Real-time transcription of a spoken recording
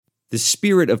The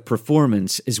spirit of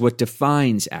performance is what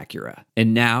defines Acura.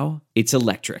 And now, it's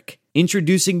electric.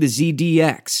 Introducing the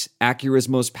ZDX, Acura's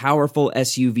most powerful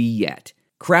SUV yet.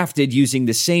 Crafted using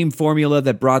the same formula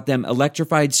that brought them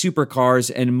electrified supercars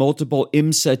and multiple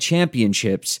IMSA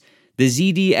championships, the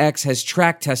ZDX has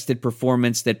track-tested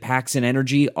performance that packs an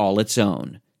energy all its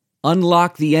own.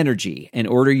 Unlock the energy and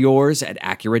order yours at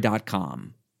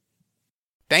Acura.com.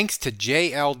 Thanks to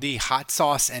JLD Hot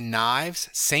Sauce and Knives,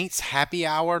 Saints Happy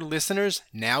Hour listeners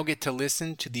now get to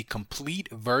listen to the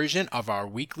complete version of our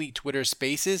weekly Twitter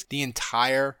Spaces the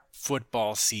entire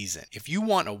football season. If you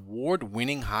want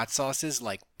award-winning hot sauces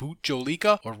like Boot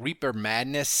Jolica or Reaper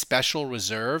Madness Special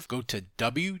Reserve, go to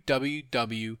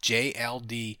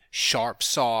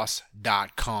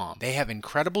www.jldsharpsauce.com. They have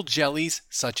incredible jellies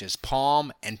such as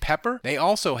palm and pepper. They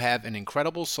also have an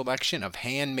incredible selection of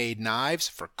handmade knives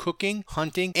for cooking,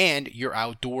 hunting, and your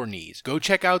outdoor needs. Go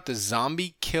check out the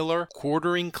Zombie Killer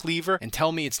Quartering Cleaver and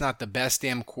tell me it's not the best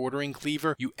damn quartering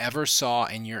cleaver you ever saw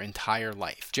in your entire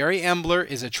life. Jerry Embler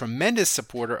is a tremendous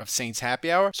supporter of Saints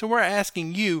Happy Hour, so we're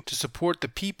asking you to support the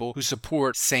people who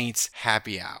support Saints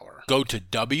Happy Hour. Go to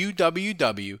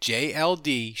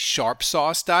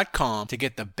www.jldsharpsauce.com to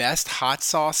get the best hot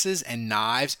sauces and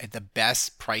knives at the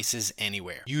best prices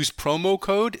anywhere. Use promo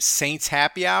code Saints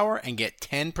Happy Hour and get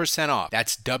 10% off.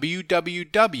 That's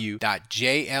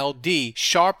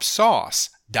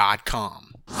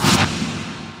www.jldsharpsauce.com.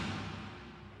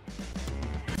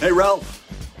 Hey,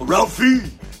 Ralph. Ralphie.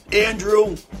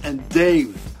 Andrew and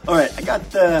Dave. All right, I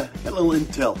got a little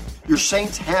intel. Your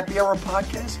Saints Happy Hour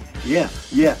podcast? Yeah.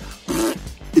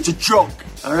 It's a joke,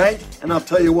 all right? And I'll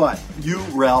tell you what. You,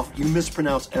 Ralph, you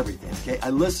mispronounce everything, okay?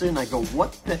 I listen, I go,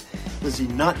 what the? Does he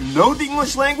not know the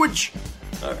English language?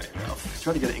 All right, Ralph.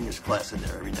 Try to get an English class in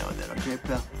there every now and then, okay,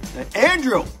 pal? Hey,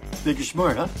 Andrew! Think you're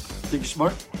smart, huh? Think you're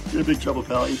smart? You're in big trouble,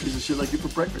 pal. You piece of shit like you for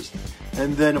breakfast.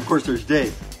 And then, of course, there's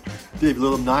Dave. Dave, a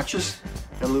little obnoxious?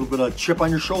 Got a little bit of chip on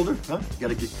your shoulder, huh? You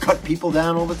got to cut people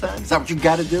down all the time? Is that what you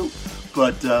got to do?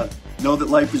 But know that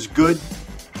life is good.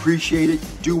 Appreciate it.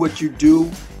 Do what you do.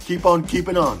 Keep on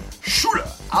keeping on. Shooter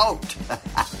out.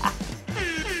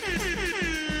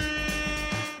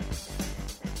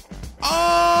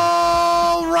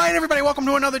 All right, everybody. Welcome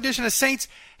to another edition of Saints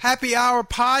Happy Hour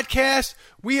podcast.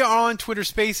 We are on Twitter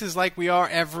Spaces like we are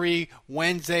every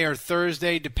Wednesday or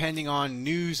Thursday, depending on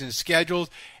news and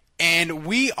schedules. And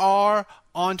we are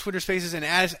on Twitter Spaces, and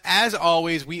as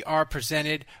always, we are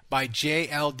presented by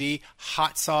JLD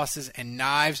Hot Sauces and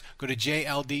Knives. Go to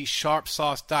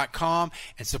jldsharpsauce.com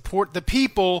and support the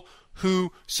people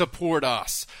who support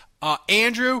us.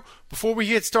 Andrew, before we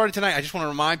get started tonight, I just want to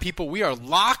remind people we are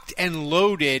locked and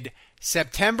loaded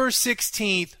September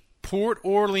 16th, Port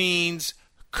Orleans.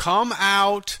 Come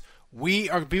out. We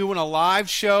are doing a live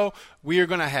show. We are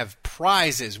going to have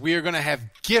prizes. We are going to have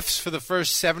gifts for the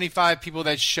first 75 people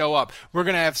that show up. We're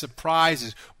going to have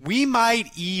surprises. We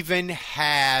might even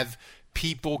have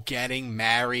people getting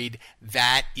married.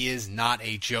 That is not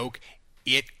a joke.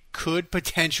 It could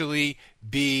potentially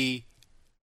be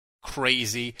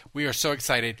crazy. We are so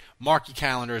excited. Mark your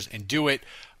calendars and do it.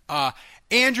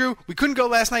 Andrew, we couldn't go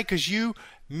last night because you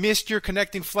missed your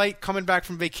connecting flight coming back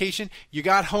from vacation. You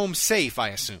got home safe, I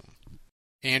assume.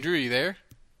 Andrew, are you there?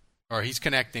 Or he's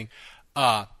connecting.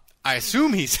 I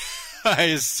assume he's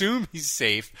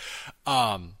safe.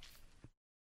 But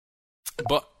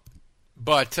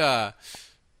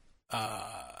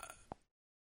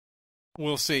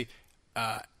we'll see.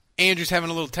 Andrew's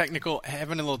having a little technical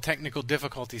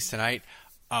difficulties tonight.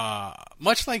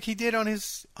 Much like he did on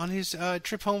his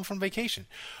trip home from vacation.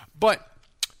 But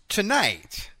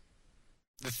tonight,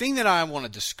 the thing that I want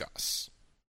to discuss,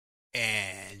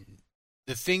 and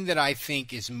the thing that I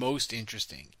think is most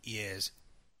interesting is,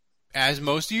 as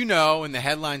most of you know, and the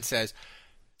headline says,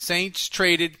 the Saints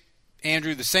traded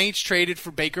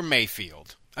for Baker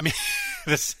Mayfield. I mean,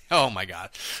 oh my God,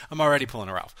 I'm already pulling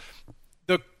a Ralph.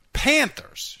 The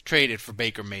Panthers traded for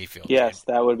Baker Mayfield. Yes,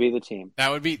 that would be the team.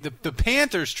 That would be the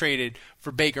Panthers traded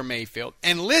for Baker Mayfield.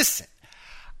 And listen,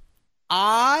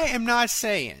 I am not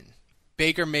saying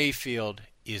Baker Mayfield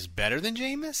is better than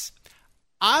Jameis.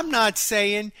 I'm not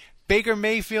saying Baker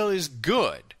Mayfield is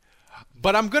good,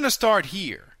 but I'm going to start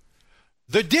here.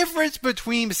 The difference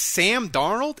between Sam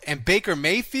Darnold and Baker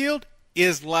Mayfield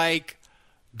is like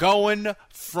going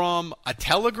from a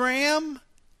telegram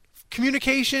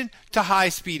communication to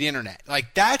high-speed internet.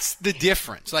 Like, that's the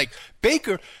difference. Like,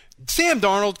 Sam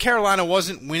Darnold, Carolina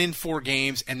wasn't winning 4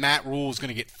 games, and Matt Rule is going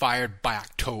to get fired by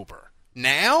October.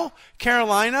 Now,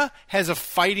 Carolina has a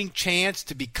fighting chance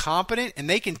to be competent, and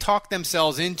they can talk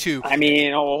themselves into. I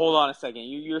mean, hold on a second.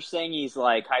 You're saying he's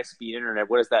like high-speed internet.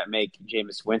 What does that make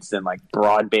Jameis Winston, like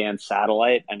broadband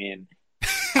satellite? I mean,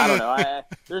 I don't know.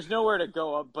 There's nowhere to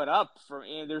go up from.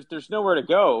 There's nowhere to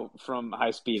go from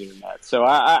high-speed internet. So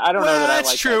I don't know that that's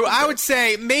I like true. that I would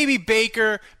say maybe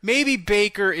Baker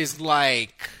is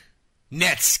like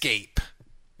Netscape,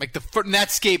 like the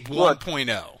Netscape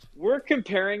 1.0. We're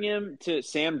comparing him to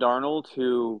Sam Darnold,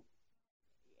 who,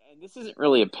 and this isn't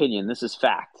really opinion, this is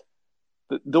fact,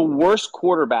 the worst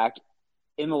quarterback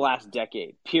in the last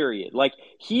decade, period. Like,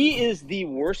 he is the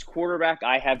worst quarterback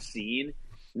I have seen,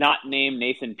 not named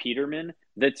Nathan Peterman,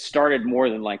 that started more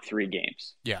than like 3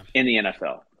 games in the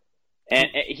NFL. And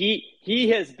he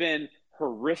has been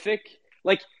horrific.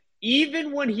 Like,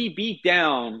 even when he beat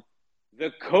down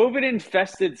the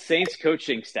COVID-infested Saints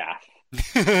coaching staff,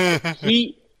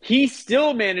 he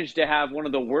still managed to have one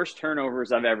of the worst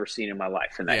turnovers I've ever seen in my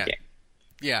life in that game.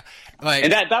 Yeah. Like,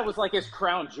 and that was like his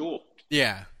crown jewel.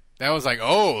 Yeah. That was like,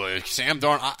 oh, Sam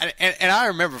Darnold. And I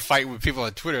remember fighting with people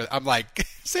on Twitter. I'm like,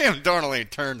 Sam Darnold ain't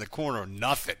turned the corner or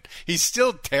nothing. He's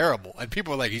still terrible. And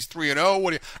people are like, he's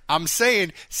 3-0. I'm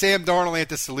saying Sam Darnold ain't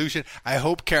the solution. I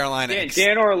hope Carolina.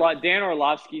 Dan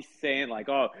Orlovsky's saying like,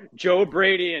 oh, Joe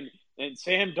Brady and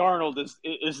Sam Darnold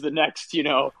is the next,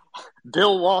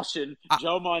 Bill Walsh and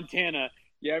Joe Montana.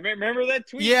 Yeah, remember that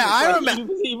tweet? Yeah, I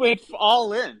remember. He went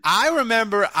all in. I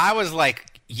remember I was like,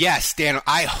 yes, Dan,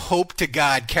 I hope to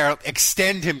God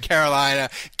extend him, Carolina.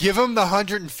 Give him the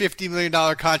 $150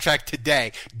 million contract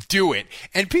today. Do it.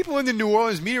 And people in the New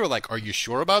Orleans media were like, are you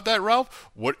sure about that, Ralph?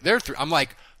 I'm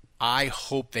like, I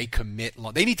hope they commit.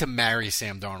 They need to marry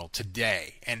Sam Darnold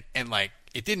today. And like,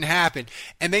 it didn't happen.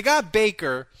 And they got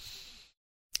Baker.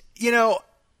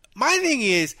 My thing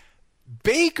is,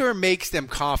 Baker makes them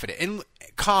confident and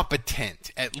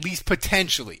competent, at least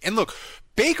potentially. And look,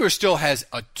 Baker still has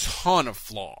a ton of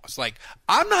flaws. Like,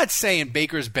 I'm not saying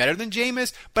Baker's better than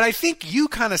Jameis, but I think you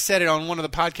kind of said it on one of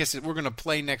the podcasts that we're going to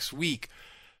play next week.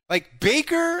 Like,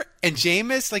 Baker and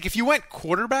Jameis, like, if you went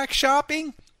quarterback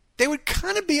shopping, they would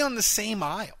kind of be on the same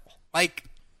aisle. Like,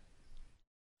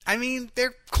 I mean,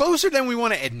 they're closer than we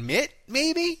want to admit,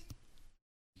 maybe.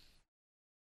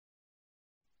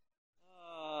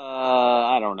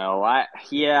 I don't know.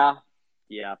 Yeah.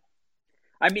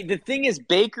 I mean, the thing is,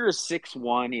 Baker is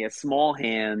 6'1". He has small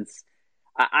hands.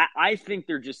 I think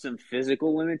there are just some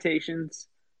physical limitations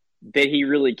that he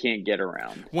really can't get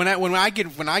around. When I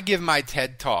give my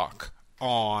TED talk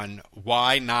on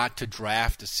why not to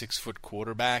draft a 6-foot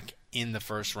quarterback in the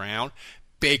first round,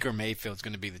 Baker Mayfield's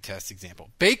going to be the test example.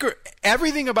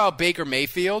 Everything about Baker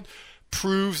Mayfield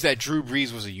proves that Drew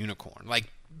Brees was a unicorn.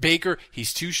 Like, Baker,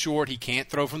 he's too short. He can't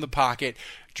throw from the pocket.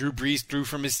 Drew Brees threw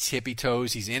from his tippy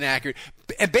toes. He's inaccurate.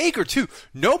 And Baker, too.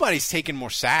 Nobody's taken more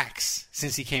sacks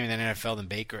since he came in the NFL than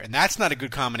Baker. And that's not a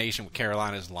good combination with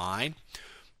Carolina's line.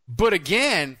 But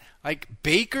again, like,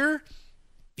 Baker,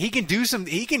 he can do some –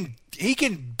 he can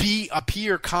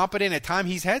appear competent at times.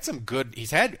 He's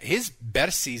had his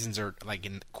best seasons are like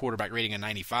in quarterback rating of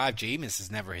 95. Jameis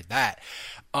has never hit that.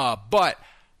 But –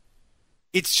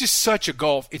 it's just such a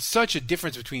gulf. It's such a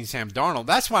difference between Sam Darnold.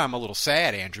 That's why I'm a little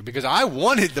sad, Andrew, because I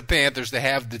wanted the Panthers to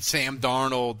have the Sam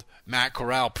Darnold, Matt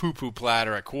Corral poo-poo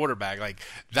platter at quarterback. Like,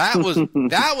 that was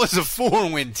a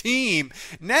 4-win team.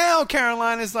 Now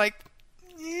Carolina's like,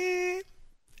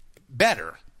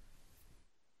 better.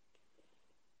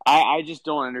 I just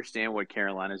don't understand what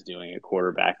Carolina's doing at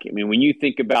quarterback. I mean, when you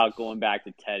think about going back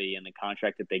to Teddy and the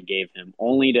contract that they gave him,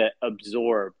 only to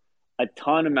absorb a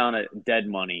ton amount of dead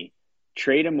money,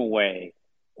 trade him away,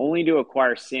 only to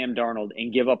acquire Sam Darnold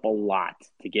and give up a lot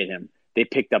to get him. They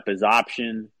picked up his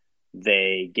option.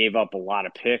 They gave up a lot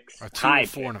of picks. A 2, a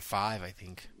 4, and a 5, I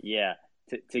think. Yeah,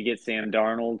 to get Sam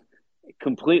Darnold.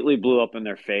 Completely blew up in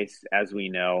their face, as we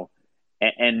know.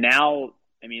 And now,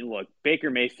 I mean, look, Baker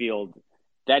Mayfield,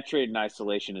 that trade in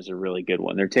isolation is a really good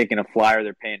one. They're taking a flyer.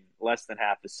 They're paying less than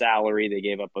half the salary. They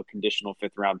gave up a conditional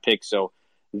 5th-round pick. So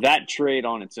that trade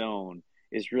on its own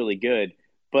is really good.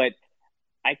 But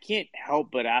I can't help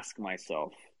but ask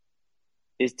myself,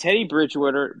 is Teddy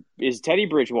Bridgewater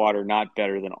not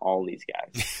better than all these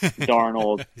guys?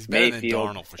 Darnold, He's better Mayfield,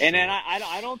 than Darnold for sure. And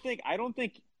I don't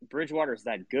think Bridgewater is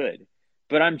that good.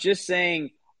 But I'm just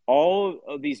saying, all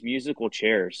of these musical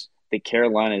chairs that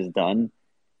Carolina has done,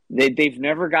 they've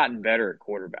never gotten better at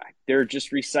quarterback. They're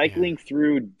just recycling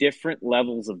through different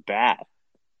levels of bad.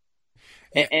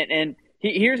 And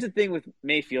here's the thing with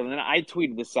Mayfield, and I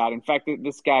tweeted this out. In fact,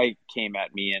 this guy came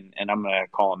at me, and I'm going to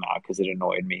call him out because it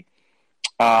annoyed me.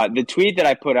 The tweet that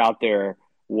I put out there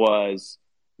was,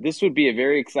 this would be a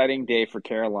very exciting day for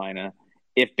Carolina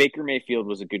if Baker Mayfield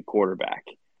was a good quarterback.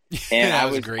 And That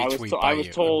was a great tweet by I was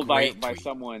you. told by Tweet.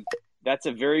 someone that's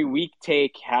a very weak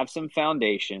take. Have some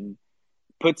foundation.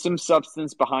 Put some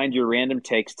substance behind your random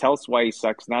takes. Tell us why he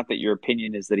sucks. Not that your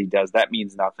opinion is that he does. That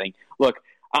means nothing. Look,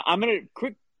 I'm going to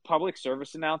quick public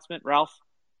service announcement, Ralph.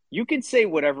 You can say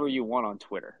whatever you want on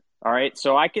Twitter. All right.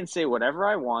 So I can say whatever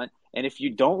I want. And if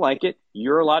you don't like it,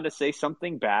 you're allowed to say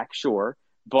something back. Sure.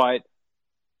 But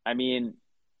I mean,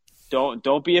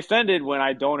 don't be offended when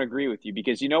I don't agree with you,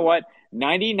 because you know what?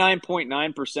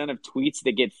 99.9% of tweets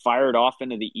that get fired off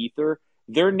into the ether,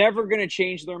 they're never going to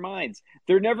change their minds.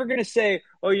 They're never going to say,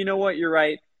 oh, you know what? You're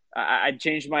right. I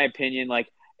changed my opinion. Like,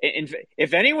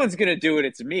 if anyone's going to do it,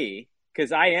 it's me,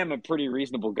 because I am a pretty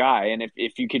reasonable guy. And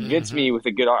if you convince me with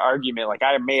a good argument, like,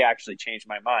 I may actually change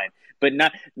my mind. But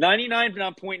not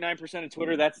 99.9% of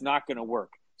Twitter, that's not going to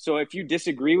work. So if you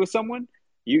disagree with someone,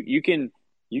 you can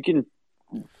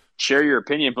share your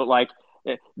opinion, but like,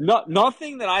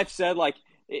 nothing that I've said, like,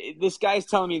 this guy's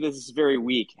telling me this is very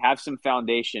weak. Have some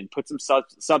foundation. Put some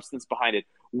substance behind it.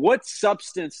 What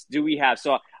substance do we have?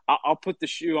 So I'll put the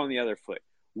shoe on the other foot.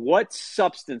 What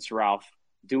substance, Ralph,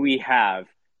 do we have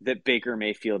that Baker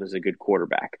Mayfield is a good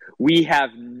quarterback? We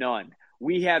have none.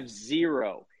 We have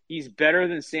zero. He's better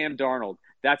than Sam Darnold.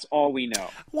 That's all we know.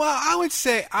 Well, I would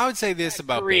say this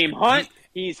about Kareem Baker. Hunt.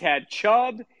 He's had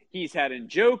Chubb. He's had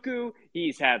Njoku.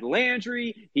 He's had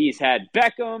Landry. He's had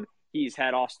Beckham. He's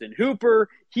had Austin Hooper.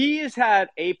 He has had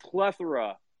a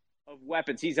plethora of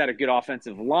weapons. He's had a good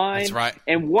offensive line. That's right.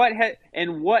 And what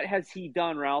has he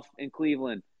done, Ralph, in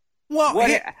Cleveland? Well,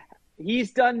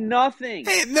 he's done nothing.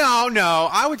 No.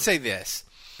 I would say this,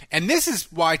 and this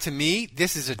is why, to me,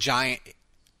 this is a giant.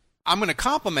 I'm going to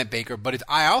compliment Baker, but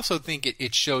I also think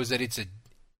it shows that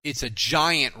it's a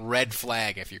giant red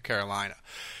flag if you're Carolina.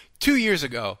 2 years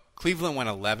ago, Cleveland went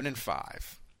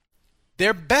 11-5.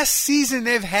 Their best season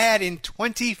they've had in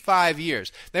 25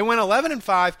 years. They went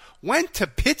 11-5, went to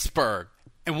Pittsburgh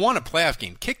and won a playoff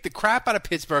game, kicked the crap out of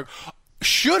Pittsburgh,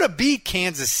 should have beat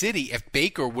Kansas City if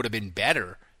Baker would have been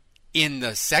better in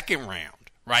the second round,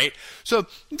 right? So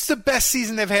it's the best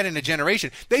season they've had in a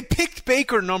generation. They picked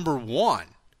Baker number 1.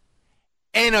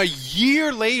 And a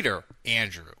year later,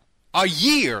 Andrew,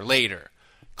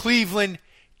 Cleveland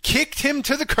kicked him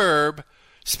to the curb,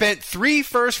 spent 3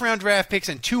 first-round draft picks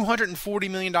and $240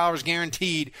 million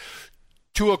guaranteed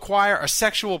to acquire a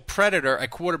sexual predator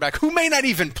at quarterback who may not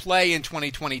even play in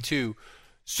 2022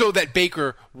 so that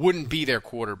Baker wouldn't be their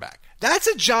quarterback. That's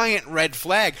a giant red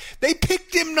flag. They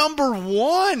picked him number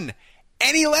 1,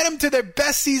 and he led them to their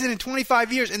best season in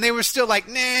 25 years, and they were still like,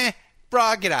 nah,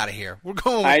 bro, get out of here. We're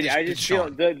going with this. I just feel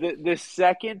the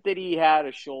second that he had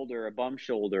a bum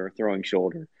shoulder, throwing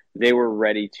shoulder, they were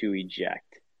ready to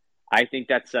eject. I think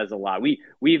that says a lot.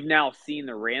 We've now seen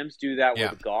the Rams do that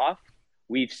with Goff.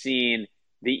 We've seen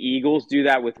the Eagles do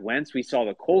that with Wentz. We saw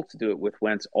the Colts do it with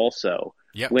Wentz also.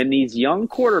 Yep. When these young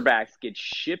quarterbacks get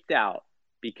shipped out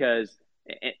because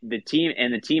the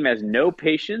team has no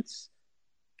patience,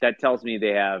 that tells me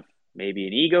they have maybe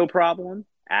an ego problem,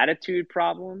 attitude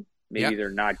problem. Maybe they're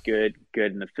not good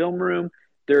in the film room.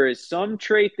 There is some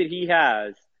trait that he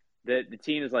has that the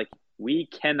team is like, we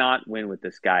cannot win with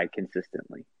this guy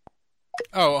consistently.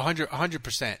 Oh,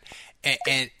 100%.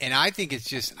 And I think it's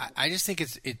just, I just think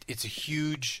it's a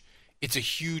huge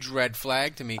red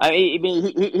flag to me. I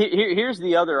mean, here's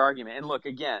the other argument. And look,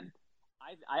 again,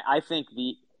 I think I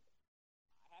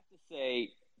have to say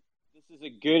this is a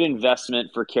good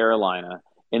investment for Carolina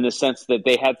in the sense that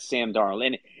they had Sam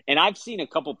Darnold. And I've seen a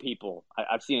couple people,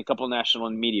 I've seen a couple national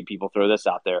media people throw this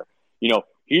out there. You know,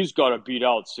 he's got to beat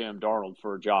out Sam Darnold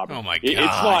for a job. Oh my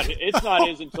God! It's not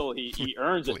his until he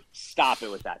earns it. Stop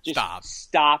it with that. Just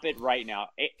stop it right now.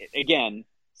 Again,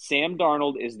 Sam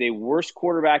Darnold is the worst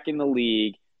quarterback in the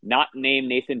league. Not named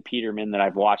Nathan Peterman that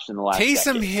I've watched in the last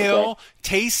Taysom decade. Hill.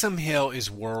 Okay? Taysom Hill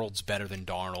is worlds better than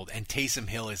Darnold, and Taysom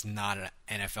Hill is not an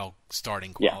NFL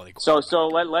starting quality. So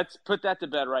let's put that to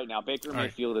bed right now. Baker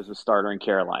Mayfield is a starter in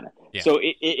Carolina. Yeah. So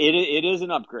it is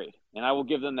an upgrade, and I will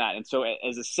give them that. And so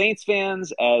as a Saints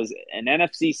fans, as an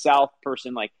NFC South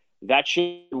person, like, that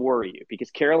should worry you because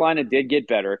Carolina did get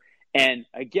better. And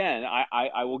again,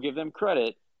 I will give them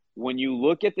credit when you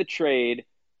look at the trade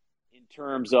in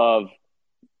terms of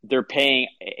they're paying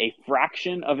a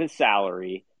fraction of his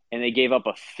salary, and they gave up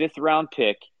a 5th-round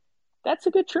pick. That's a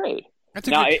good trade.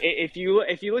 If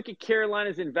you look at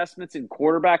Carolina's investments in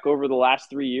quarterback over the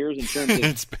last 3 years in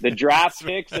terms of the draft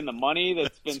picks and the money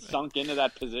that's been sunk into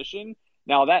that position,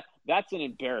 now that's an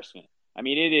embarrassment. I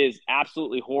mean, it is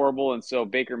absolutely horrible, and so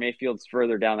Baker Mayfield's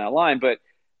further down that line. But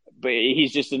but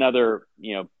he's just another,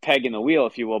 peg in the wheel,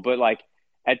 if you will. But like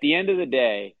at the end of the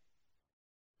day,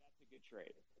 that's a good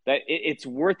trade. That it's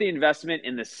worth the investment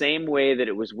in the same way that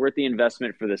it was worth the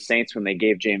investment for the Saints when they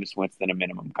gave Jameis Winston a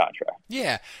minimum contract.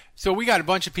 Yeah. So we got a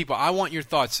bunch of people. I want your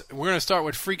thoughts. We're going to start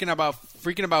with freaking about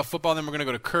football. Then we're going to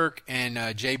go to Kirk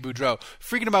and Jay Boudreau.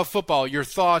 Freaking about football. Your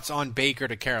thoughts on Baker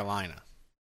to Carolina?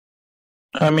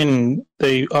 I mean,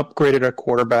 they upgraded at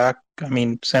quarterback. I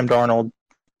mean, Sam Darnold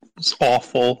was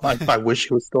awful. I wish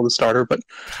he was still the starter, but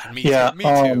Me yeah,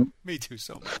 too. Me too.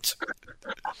 So much.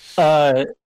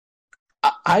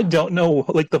 I don't know.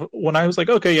 Like when I was like,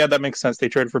 okay, yeah, that makes sense. They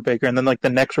traded for Baker, and then like the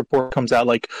next report comes out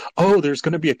like, oh, there's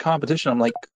going to be a competition. I'm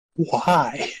like,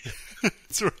 why?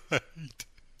 That's right.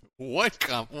 What?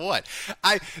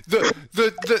 The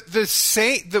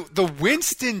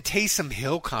Winston Taysom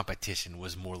Hill competition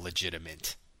was more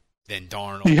legitimate than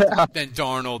Darnold. Yeah. Than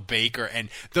Darnold, Baker, and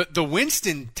the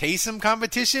Winston Taysom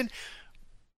competition.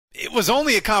 It was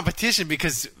only a competition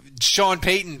because Sean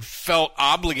Payton felt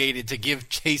obligated to give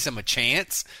Taysom a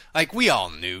chance. Like we all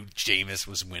knew Jameis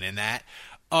was winning that.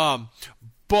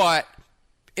 But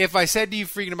if I said to you,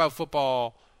 freaking about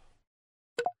football,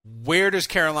 where does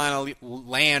Carolina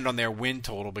land on their win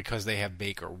total because they have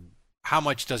Baker? How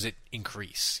much does it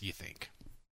increase, you think?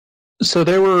 So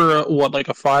they were like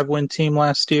a 5-win team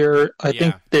last year. I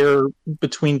think they're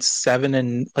between 7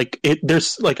 and like it.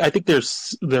 There's like I think their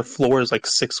floor is like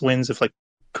 6 wins if like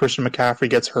Christian McCaffrey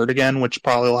gets hurt again, which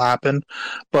probably will happen.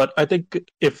 But I think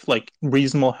if like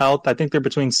reasonable health, I think they're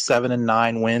between 7 and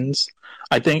 9 wins.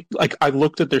 I think like I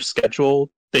looked at their schedule.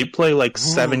 They play like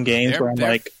 7 games where I'm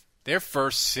like. Their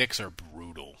first 6 are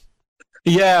brutal.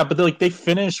 Yeah, but they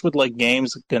finish with like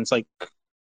games against like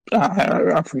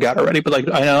I forgot already, but like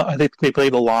I think they play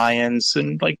the Lions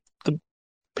and like the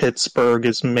Pittsburgh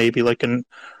is maybe like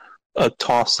a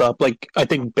toss up. Like I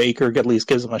think Baker at least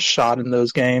gives them a shot in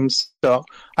those games, so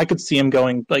I could see him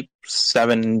going like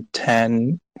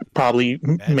 7-10, probably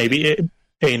maybe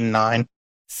 8-9.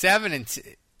 7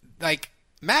 like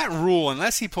Matt Rule,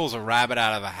 unless he pulls a rabbit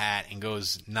out of a hat and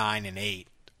goes 9-8.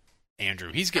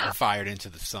 Andrew, he's getting fired into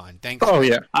the sun. Thanks. Oh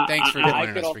yeah. Thanks for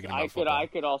joining us. I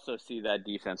could also see that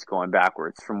defense going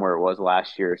backwards from where it was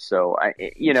last year. So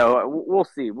we'll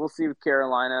see. We'll see with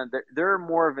Carolina. They're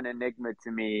more of an enigma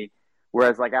to me.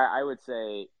 Whereas, like I would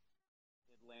say,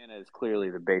 Atlanta is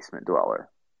clearly the basement dweller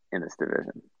in this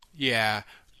division. Yeah.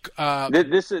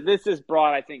 This is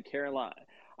broad. I think Carolina.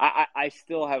 I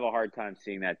still have a hard time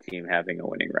seeing that team having a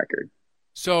winning record.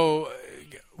 So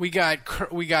we got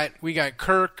Kirk.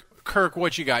 Kirk,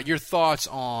 what you got? Your thoughts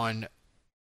on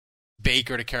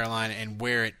Baker to Carolina and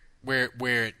where it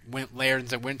went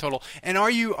lands at win total? And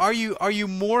are you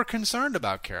more concerned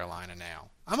about Carolina now?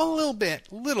 I'm a little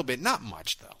bit, not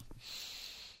much though.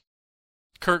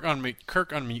 Kirk,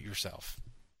 unmute yourself.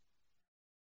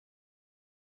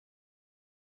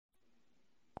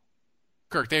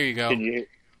 Kirk, there you go.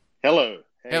 Hello.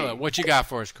 Hey. Hello. What you got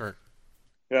for us, Kirk?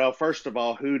 Well, first of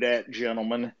all, who dat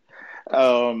gentleman?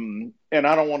 And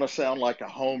I don't want to sound like a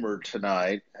homer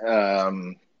tonight,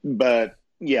 but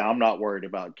yeah, I'm not worried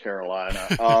about Carolina.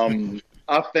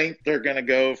 I think they're going to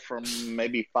go from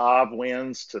maybe 5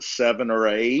 wins to 7 or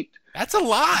 8. That's a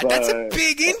lot. That's a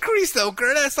big increase, though,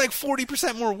 Kurt. That's like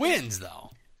 40% more wins,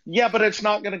 though. Yeah, but it's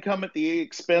not going to come at the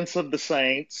expense of the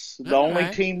Saints. The only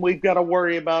team we've got to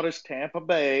worry about is Tampa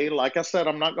Bay. Like I said,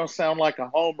 I'm not going to sound like a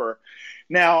homer.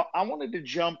 Now, I wanted to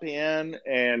jump in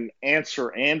and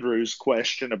answer Andrew's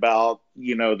question about,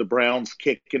 the Browns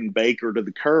kicking Baker to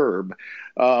the curb.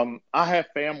 I have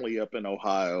family up in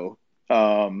Ohio,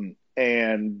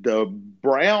 and the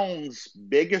Browns'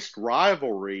 biggest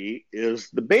rivalry is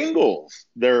the Bengals.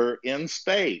 They're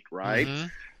in-state, right? Mm-hmm.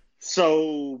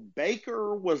 So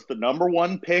Baker was the number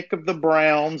 1 pick of the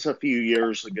Browns a few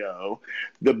years ago.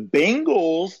 The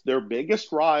Bengals, their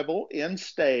biggest rival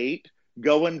in-state,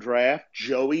 go and draft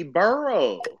Joey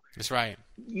Burrow. That's right.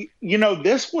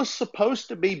 This was supposed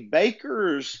to be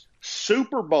Baker's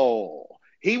Super Bowl.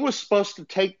 He was supposed to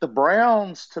take the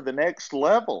Browns to the next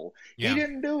level. Yeah. He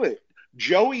didn't do it.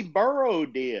 Joey Burrow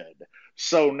did.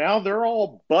 So now they're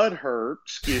all butthurt,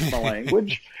 excuse my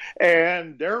language,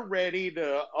 and they're ready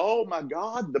to, oh my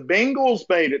God, the Bengals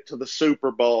made it to the Super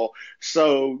Bowl.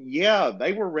 So yeah,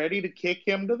 they were ready to kick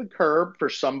him to the curb for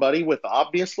somebody with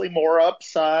obviously more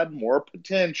upside, more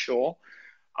potential.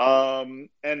 And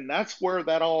that's where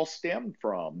that all stemmed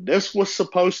from. This was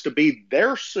supposed to be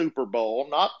their Super Bowl,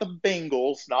 not the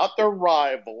Bengals, not their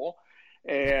rival.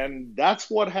 And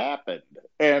that's what happened.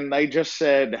 And they just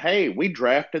said, hey, we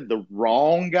drafted the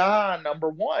wrong guy, number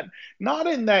 1. Not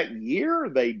in that year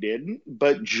they didn't,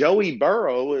 but Joey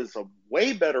Burrow is a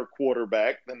way better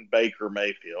quarterback than Baker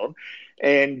Mayfield.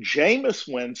 And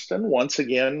Jameis Winston, once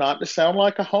again, not to sound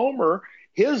like a homer,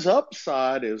 his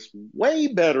upside is way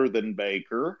better than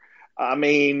Baker. I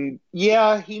mean,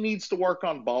 yeah, he needs to work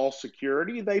on ball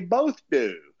security. They both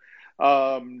do.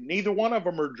 Neither one of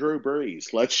them are Drew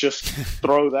Brees. Let's just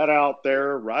throw that out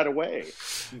there right away.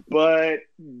 But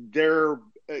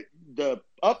the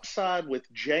upside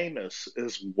with Jameis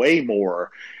is way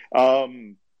more.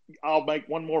 I'll make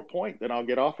one more point, then I'll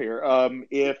get off here.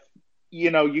 If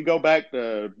you go back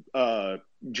to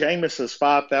Jameis's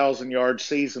 5,000-yard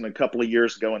season a couple of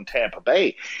years ago in Tampa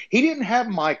Bay, he didn't have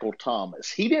Michael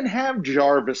Thomas. He didn't have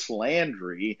Jarvis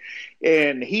Landry,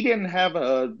 and he didn't have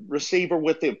a receiver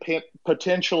with the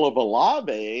potential of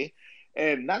Olave,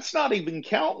 and that's not even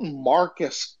counting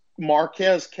Marquez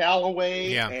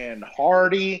Callaway and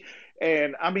Hardy.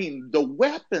 And, I mean, the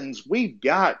weapons we've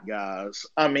got, guys.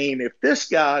 I mean, if this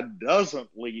guy doesn't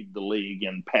lead the league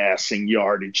in passing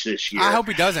yardage this year. I hope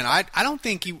he doesn't. I don't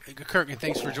think Kirk, and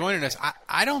thanks for joining us.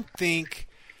 I don't think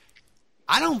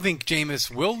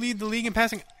Jameis will lead the league in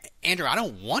passing. Andrew, I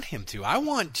don't want him to. I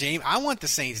want the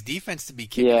Saints defense to be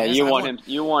kicking ass.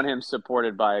 You want him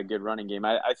supported by a good running game.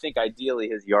 I think ideally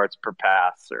his yards per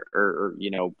pass are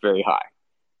very high.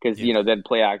 Because, then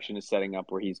play action is setting up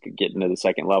where he's getting to the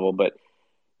second level. But,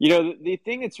 the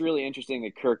thing that's really interesting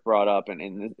that Kirk brought up,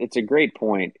 and it's a great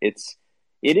point, it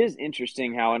is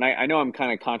interesting how, and I know I'm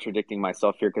kind of contradicting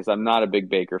myself here because I'm not a big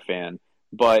Baker fan,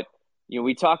 but,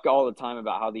 we talk all the time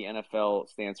about how the NFL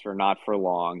stands for not for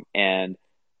long. And,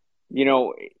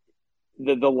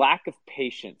 the lack of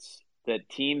patience that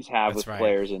teams have with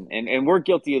players, and we're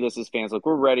guilty of this as fans. Like,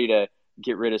 we're ready to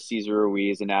get rid of Cesar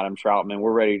Ruiz and Adam Troutman.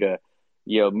 We're ready to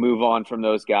move on from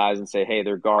those guys and say, hey,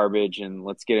 they're garbage and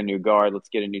let's get a new guard, let's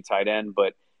get a new tight end.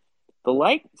 But the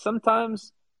light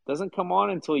sometimes doesn't come on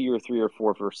until year 3 or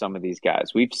 4 for some of these guys.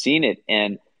 We've seen it.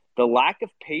 And the lack of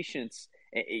patience,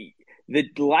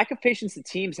 the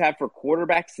teams have for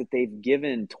quarterbacks that they've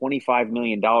given $25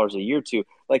 million a year to,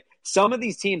 like some of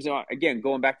these teams are, again,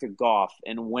 going back to Goff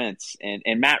and Wentz and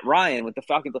Matt Ryan with the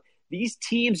Falcons, these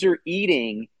teams are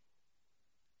eating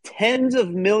tens of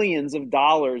millions of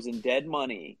dollars in dead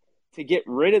money to get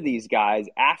rid of these guys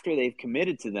after they've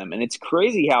committed to them. And it's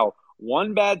crazy how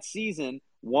one bad season,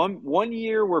 one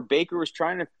year where Baker was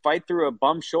trying to fight through a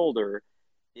bum shoulder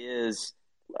is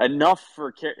enough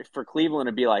for Cleveland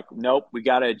to be like, nope, we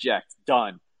got to eject.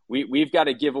 Done. We've got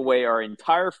to give away our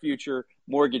entire future,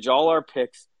 mortgage all our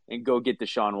picks, and go get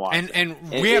Deshaun Watson. And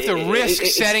we have to risk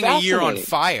setting a year on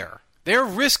fire. They're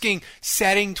risking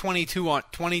setting 2022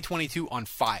 on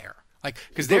fire,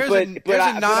 because there's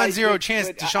a non-zero chance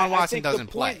Deshaun Watson doesn't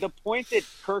play. The point that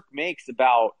Kirk makes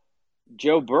about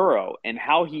Joe Burrow and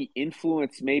how he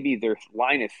influenced maybe their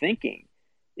line of thinking,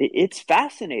 it's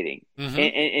fascinating. Mm-hmm.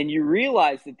 And you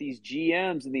realize that these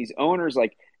GMs and these owners,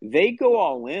 they go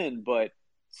all in, but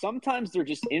sometimes they're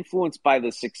just influenced by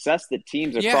the success that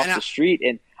teams across the street.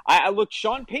 And I look,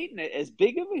 Sean Payton, as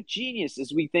big of a genius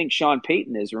as we think Sean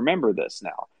Payton is, remember this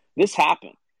now. This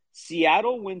happened.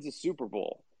 Seattle wins a Super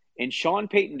Bowl, and Sean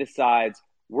Payton decides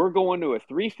we're going to a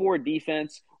 3-4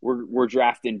 defense. We're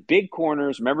drafting big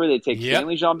corners. Remember, they take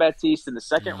Stanley Jean-Baptiste in the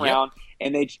second round,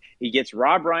 and he gets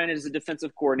Rob Ryan as the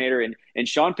defensive coordinator. And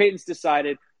Sean Payton's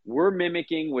decided we're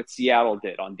mimicking what Seattle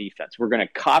did on defense. We're going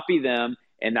to copy them,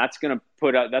 and that's going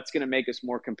to make us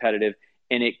more competitive.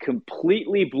 And it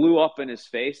completely blew up in his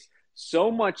face,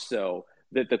 so much so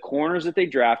that the corners that they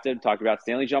drafted, talked about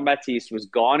Stanley Jean-Baptiste, was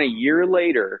gone a year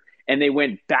later, and they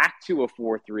went back to a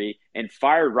 4-3 and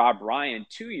fired Rob Ryan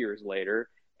 2 years later.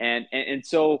 And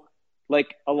so,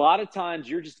 a lot of times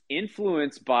you're just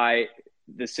influenced by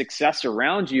the success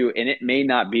around you, and it may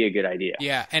not be a good idea.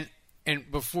 Yeah,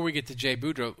 and before we get to Jay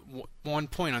Boudreaux, one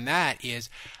point on that is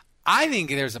I think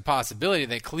there's a possibility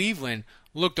that Cleveland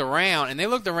looked around, and they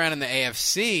looked around in the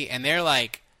AFC, and they're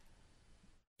like,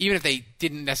 even if they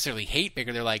didn't necessarily hate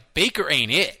Baker, they're like, Baker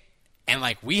ain't it. And,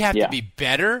 we have to be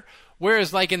better.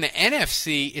 Whereas, in the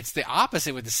NFC, it's the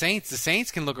opposite with the Saints. The Saints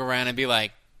can look around and be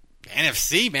like,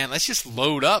 NFC, man, let's just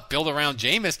load up, build around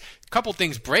Jameis. A couple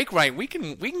things break right, we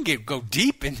can go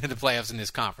deep into the playoffs in this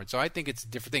conference. So I think it's a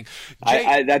different thing.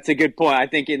 That's a good point. I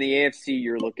think in the AFC,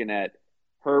 you're looking at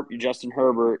Justin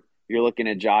Herbert, you're looking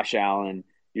at Josh Allen,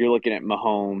 you're looking at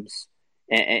Mahomes,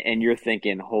 and you're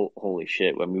thinking, holy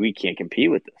shit, I mean, we can't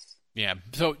compete with this. Yeah.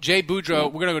 So, Jay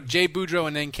Boudreaux, we're going to go Jay Boudreaux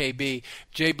and then KB.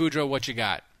 Jay Boudreaux, what you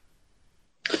got?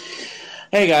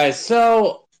 Hey, guys.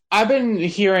 So, I've been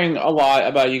hearing a lot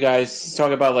about you guys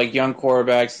talking about, young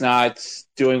quarterbacks not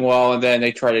doing well, and then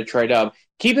they try to trade up.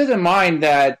 Keep it in mind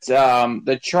that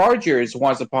the Chargers,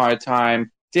 once upon a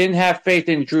time, didn't have faith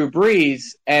in Drew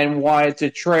Brees and wanted to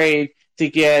trade to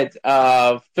get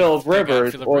Phillip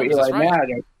Rivers or Eli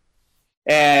Manning.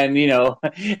 And,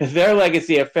 their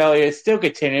legacy of failure is still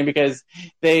continuing because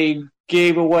they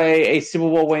gave away a Super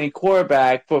Bowl winning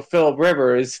quarterback for Phillip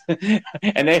Rivers,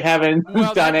 and they haven't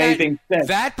done anything since.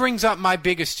 That brings up my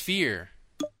biggest fear,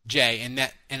 Jay,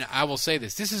 and I will say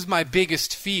this. This is my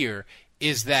biggest fear,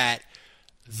 is that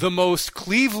the most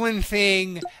Cleveland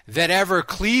thing that ever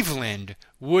Cleveland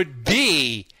would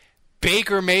be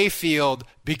Baker Mayfield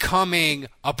becoming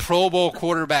a Pro Bowl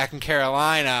quarterback in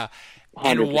Carolina 100%.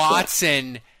 And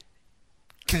Watson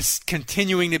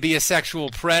continuing to be a sexual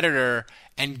predator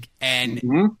and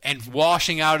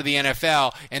washing out of the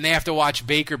NFL, and they have to watch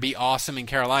Baker be awesome in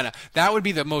Carolina. That would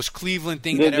be the most Cleveland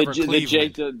thing that ever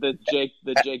Cleveland.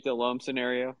 The Jake Delhomme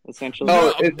scenario, essentially.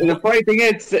 Oh, the funny thing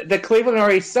is, the Cleveland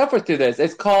already suffered through this.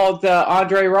 It's called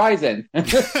Andre Rison.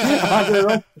 That's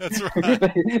right.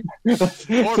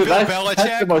 Or Bill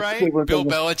Belichick, right? Bill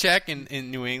Belichick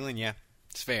in New England, yeah.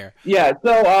 It's fair. Yeah,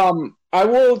 so I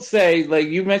will say, like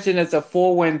you mentioned, it's a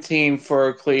 4-win team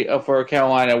for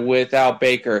Carolina without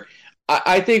Baker.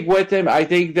 I think with him, I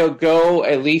think they'll go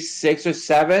at least 6 or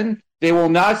 7. They will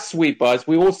not sweep us.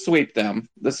 We will sweep them.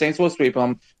 The Saints will sweep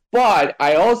them. But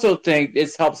I also think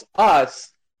this helps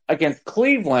us against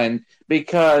Cleveland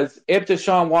because if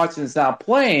Deshaun Watson's not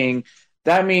playing,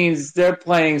 that means they're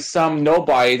playing some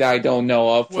nobody that I don't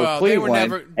know of for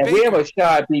Cleveland. And we have a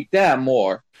shot to beat them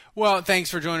more. Well, thanks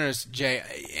for joining us, Jay.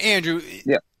 Andrew,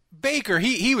 Baker,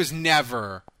 he was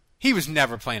never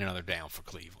playing another down for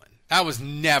Cleveland. That was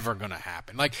never going to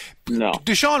happen. No.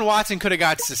 Deshaun Watson could have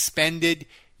got suspended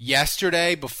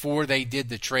yesterday before they did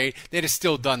the trade. They'd have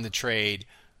still done the trade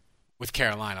with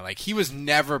Carolina. He was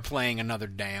never playing another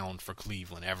down for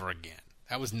Cleveland ever again.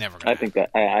 That was never going to happen.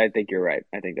 I think you're right.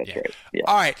 I think that's right. Yeah.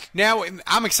 All right. Now,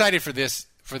 I'm excited for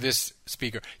this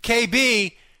speaker.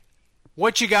 KB,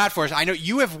 what you got for us? I know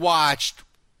you have watched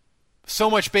so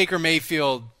much Baker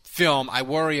Mayfield film, I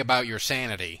worry about your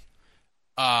sanity.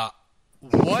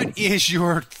 What is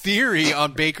your theory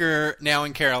on Baker now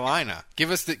in Carolina? Give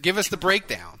us the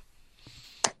breakdown.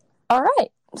 All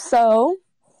right. So,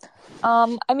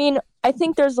 I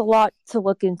think there's a lot to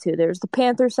look into. There's the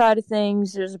Panther side of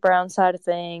things, there's the Brown side of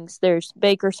things, there's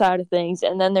Baker side of things,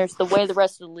 and then there's the way the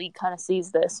rest of the league kind of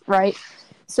sees this, right?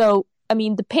 So,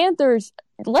 the Panthers,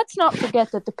 let's not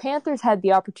forget that the Panthers had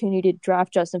the opportunity to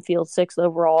draft Justin Fields 6th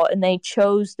overall, and they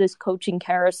chose this coaching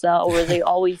carousel where they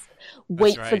always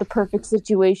wait for the perfect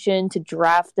situation to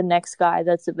draft the next guy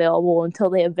that's available until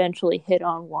they eventually hit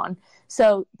on one.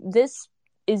 So this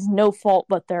is no fault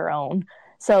but their own.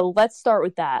 So let's start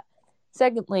with that.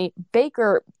 Secondly,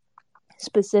 Baker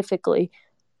specifically,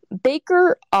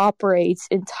 Baker operates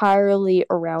entirely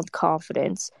around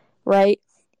confidence, right?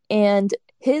 And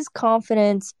his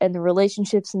confidence and the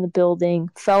relationships in the building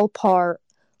fell apart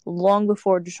long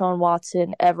before Deshaun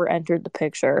Watson ever entered the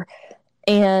picture.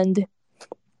 And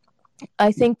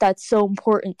I think that's so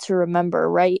important to remember,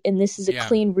 right? And this is a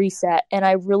clean reset. And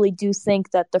I really do think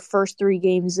that the first 3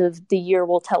 games of the year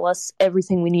will tell us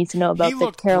everything we need to know about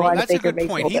the Carolina Baker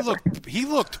Mayfield. That's a good point. He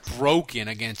looked broken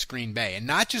against Green Bay. And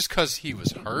not just because he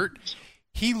was hurt.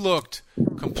 He looked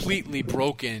completely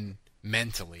broken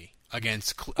mentally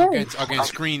against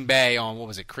Green Bay on, what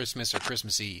was it, Christmas or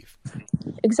Christmas Eve?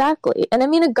 Exactly. And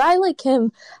a guy like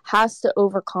him has to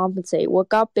overcompensate. What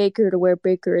got Baker to where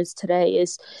Baker is today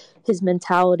is his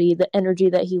mentality, the energy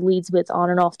that he leads with on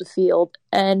and off the field.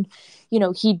 And,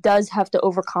 he does have to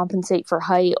overcompensate for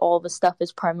height. All of his stuff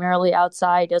is primarily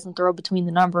outside. He doesn't throw between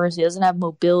the numbers. He doesn't have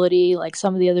mobility like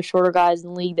some of the other shorter guys in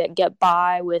the league that get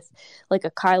by with, like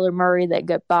a Kyler Murray, that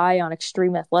get by on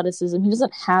extreme athleticism. He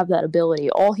doesn't have that ability.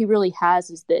 All he really has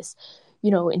is this,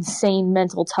 insane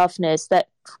mental toughness that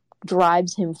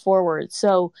drives him forward.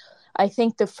 So I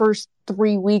think the first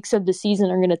 3 weeks of the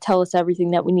season are going to tell us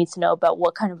everything that we need to know about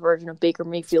what kind of version of Baker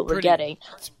Mayfield we're getting.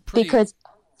 Because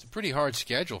it's a pretty hard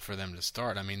schedule for them to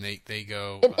start. They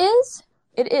go.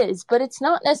 It is, but it's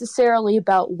not necessarily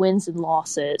about wins and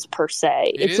losses per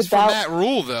se. It's about Matt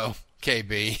Rule, though,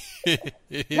 KB.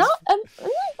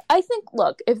 I think.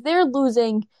 Look, if they're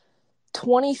losing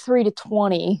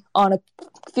 23-20 on a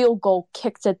field goal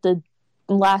kicked at the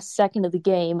last second of the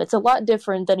game, it's a lot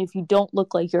different than if you don't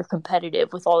look like you're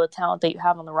competitive with all the talent that you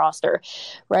have on the roster,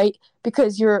 right?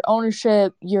 Because your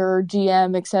ownership, your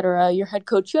GM, etc., your head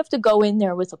coach, you have to go in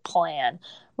there with a plan,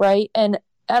 right? And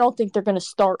I don't think they're going to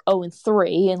start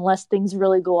 0-3 unless things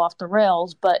really go off the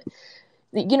rails. But,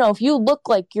 if you look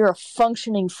like you're a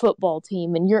functioning football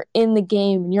team and you're in the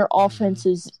game and your offense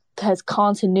has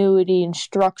continuity and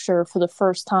structure for the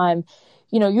first time,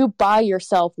 you buy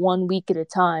yourself 1 week at a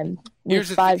time. Week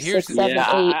 5, 6, 7, 8.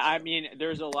 I mean,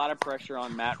 there's a lot of pressure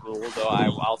on Matt Rule, though.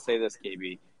 I'll say this,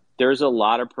 KB. There's a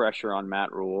lot of pressure on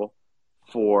Matt Rule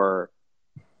for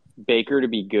Baker to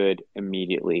be good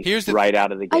immediately right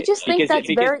out of the gate. I just think that's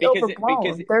very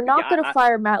overblown. They're not going to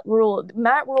fire Matt Rule.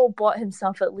 Matt Rule bought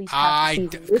himself at least half the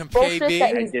season.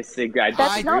 I disagree. I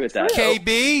disagree with that.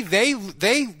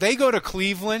 KB, they go to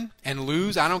Cleveland and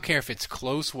lose. I don't care if it's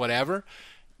close, whatever.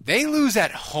 They lose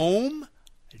at home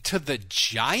to the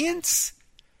Giants.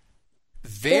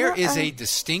 There is a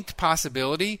distinct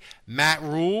possibility Matt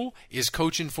Rule is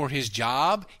coaching for his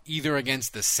job either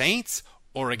against the Saints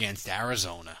or against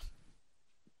Arizona.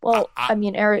 Well, I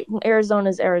mean,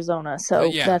 Arizona's Arizona,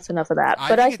 so that's enough of that.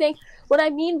 But I think what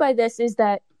I mean by this is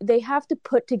that they have to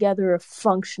put together a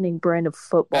functioning brand of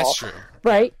football. That's true.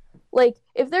 Right? Like,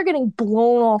 if they're getting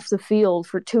blown off the field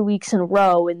for 2 weeks in a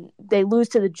row and they lose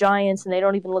to the Giants and they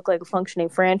don't even look like a functioning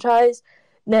franchise,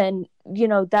 then,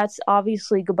 that's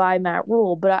obviously goodbye Matt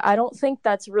Rule. But I don't think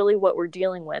that's really what we're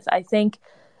dealing with. I think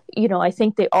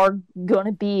they are going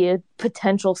to be a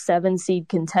potential 7-seed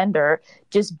contender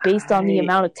just based on the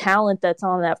amount of talent that's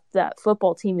on that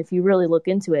football team. If you really look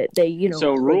into it, they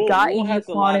got Ian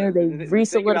Connor, they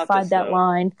re-solidified that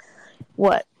line.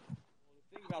 What?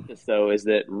 The thing about this, though, is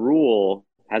that Rule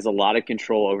has a lot of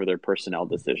control over their personnel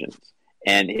decisions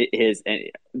and his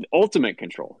ultimate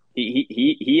control.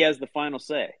 He has the final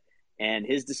say, and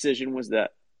his decision was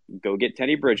that go get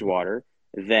Teddy Bridgewater,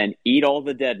 then eat all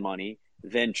the dead money,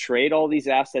 then trade all these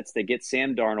assets to get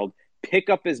Sam Darnold, pick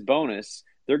up his bonus.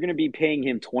 They're going to be paying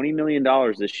him $20 million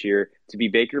this year to be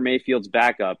Baker Mayfield's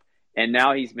backup, and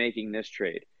now he's making this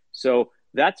trade. So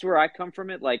that's where I come from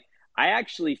it. Like, I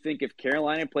actually think if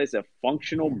Carolina plays a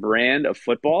functional brand of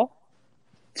football,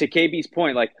 to KB's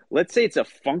point, like, let's say it's a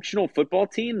functional football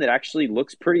team that actually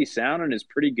looks pretty sound and is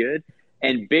pretty good,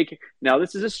 and now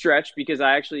this is a stretch because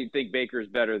I actually think Baker is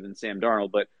better than Sam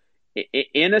Darnold, but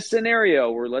in a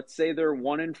scenario where let's say they're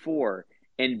 1-4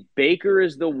 and Baker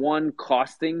is the one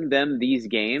costing them these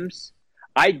games,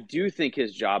 I do think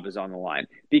his job is on the line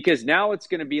because now it's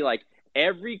going to be like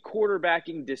every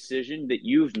quarterbacking decision that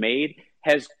you've made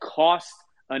has cost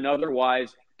an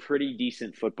otherwise pretty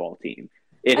decent football team.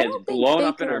 It has blown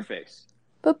up in our face.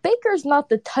 But Baker's not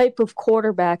the type of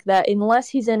quarterback that, unless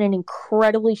he's in an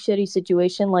incredibly shitty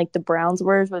situation like the Browns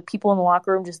were, where people in the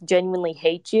locker room just genuinely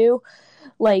hate you,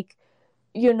 like,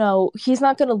 he's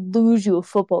not going to lose you a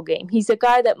football game. He's a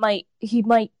guy that might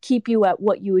keep you at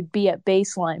what you would be at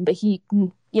baseline, but he's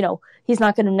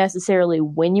not going to necessarily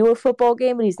win you a football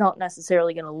game, but he's not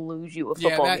necessarily going to lose you a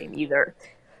football game either.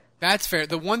 That's fair.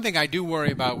 The one thing I do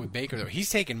worry about with Baker, though, he's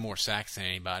taken more sacks than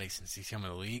anybody since he's come in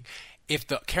the league. If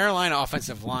the Carolina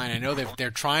offensive line, I know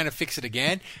they're trying to fix it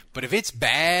again, but if it's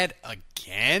bad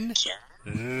again,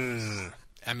 there's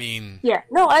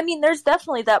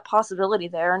definitely that possibility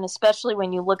there, and especially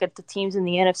when you look at the teams in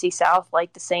the NFC South,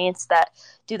 like the Saints, that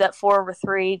do that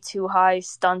 4-over-3, too high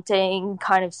stunting,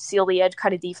 kind of seal the edge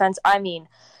kind of defense. I mean,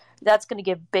 that's going to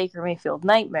give Baker Mayfield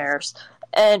nightmares,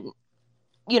 and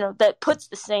that puts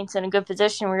the Saints in a good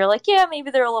position where you're like, yeah,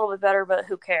 maybe they're a little bit better, but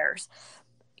who cares?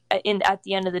 At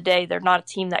the end of the day, they're not a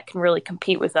team that can really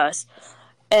compete with us,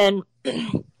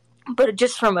 but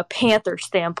just from a Panther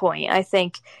standpoint, I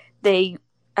think they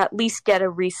at least get a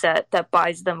reset that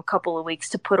buys them a couple of weeks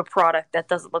to put a product that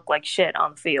doesn't look like shit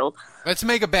on the field. Let's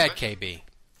make a bet, KB.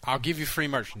 I'll give you free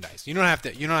merchandise. You don't have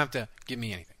to give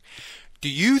me anything. Do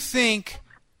you think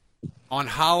on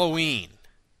Halloween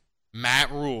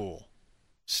Matt Rule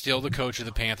still the coach of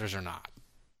the Panthers or not?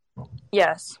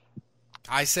 Yes.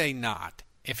 I say not.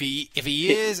 If he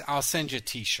is, I'll send you a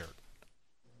T-shirt.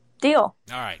 Deal.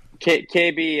 All right.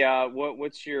 KB,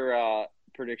 what's your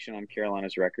prediction on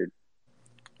Carolina's record?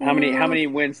 How many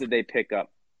wins did they pick up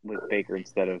with Baker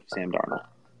instead of Sam Darnold?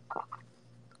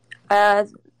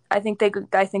 I think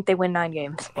they win 9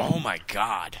 games. Oh my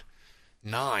God,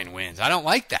 9 wins! I don't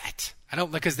like that. I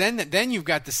don't, because then you've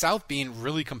got the South being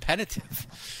really competitive.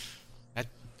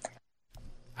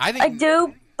 I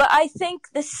do, but I think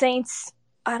the Saints.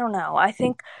 I don't know. I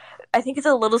think it's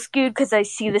a little skewed because I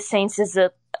see the Saints as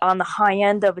on the high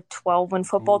end of a 12-win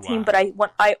football team. But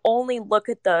I only look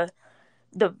at the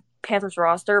Panthers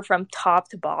roster from top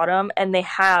to bottom, and they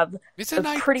have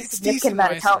a pretty significant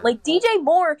amount of talent. Like DJ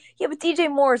Moore, but DJ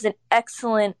Moore is an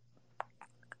excellent,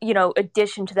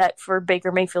 addition to that for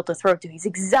Baker Mayfield to throw to. He's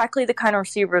exactly the kind of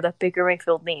receiver that Baker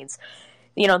Mayfield needs.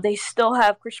 They still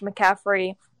have Christian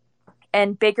McCaffrey,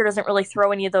 and Baker doesn't really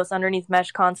throw any of those underneath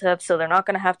mesh concepts, so they're not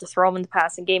going to have to throw him in the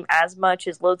passing game as much.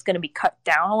 His load's going to be cut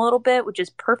down a little bit, which is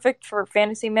perfect for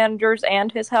fantasy managers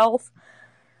and his health.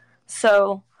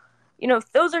 So,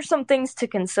 those are some things to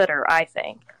consider, I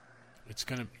think. It's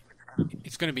gonna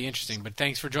be interesting. But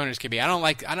thanks for joining us, KB.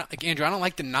 Andrew. I don't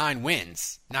like the 9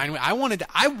 wins. I wanted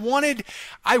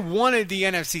the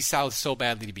NFC South so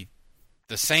badly to be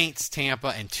the Saints, Tampa,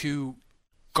 and 2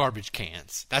 garbage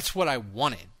cans. That's what I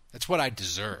wanted. That's what I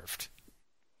deserved.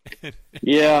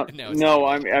 Yeah, no,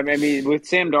 I mean, with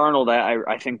Sam Darnold,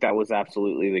 I think that was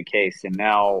absolutely the case. And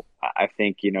now I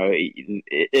think,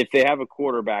 if they have a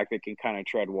quarterback that can kind of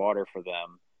tread water for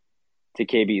them, to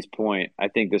KB's point, I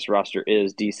think this roster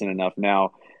is decent enough.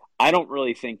 Now, I don't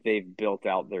really think they've built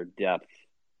out their depth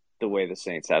the way the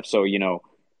Saints have. So,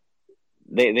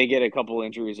 they get a couple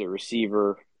injuries at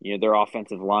receiver, their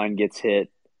offensive line gets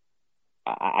hit.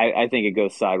 I think it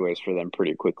goes sideways for them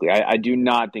pretty quickly. I do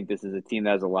not think this is a team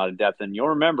that has a lot of depth. And you'll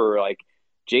remember,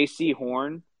 J.C.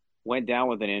 Horn went down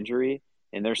with an injury,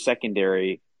 and their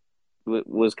secondary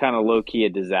was kind of low-key a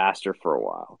disaster for a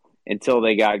while until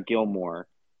they got Gilmore.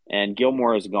 And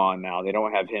Gilmore is gone now. They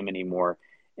don't have him anymore.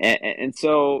 And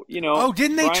so, Oh,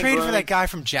 didn't they Brian trade Burns, for that guy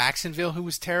from Jacksonville who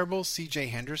was terrible, C.J.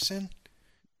 Henderson?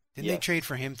 Didn't they trade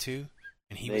for him too?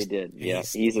 And they did, yeah.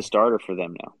 He's a starter for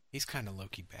them now. He's kind of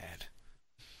low-key bad.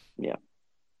 Yeah.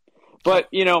 But,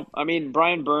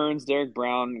 Brian Burns, Derek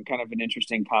Brown, kind of an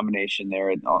interesting combination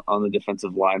there on the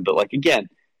defensive line. But, again,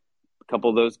 a couple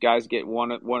of those guys get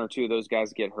one or two of those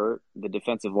guys get hurt. The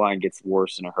defensive line gets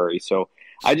worse in a hurry. So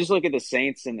I just look at the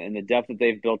Saints and the depth that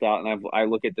they've built out, and I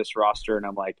look at this roster, and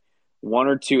I'm like, 1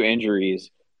 or 2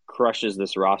 injuries crushes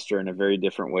this roster in a very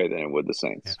different way than it would the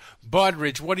Saints. Yeah.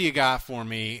 Budridge, what do you got for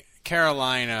me?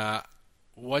 Carolina,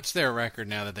 what's their record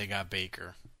now that they got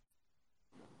Baker?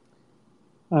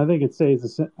 I think it stays the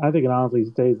same. I think it honestly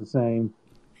stays the same.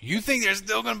 You think they're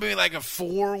still going to be like a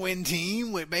 4-win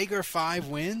team with Baker 5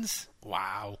 wins?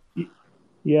 Wow.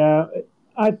 Yeah,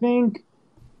 I think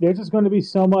there's just going to be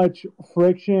so much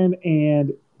friction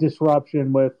and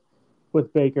disruption with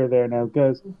Baker there now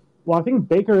because, I think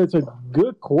Baker is a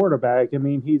good quarterback. I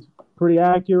mean, he's pretty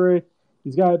accurate.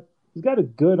 He's got a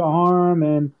good arm,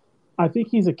 and I think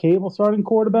he's a capable starting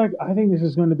quarterback. I think there's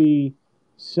just going to be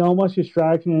so much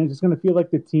distraction, and it's just going to feel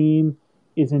like the team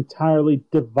is entirely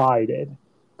divided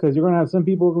because you're going to have some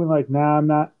people who are going to be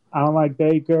like, I don't like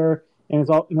Baker, and it's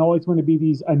always going to be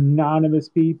these anonymous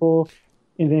people,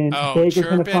 and then Baker's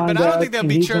going to find out, but I don't think they'll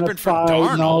be chirping from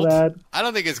Darnold. And all that. I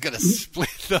don't think it's going to split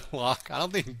the lock. I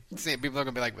don't think people are going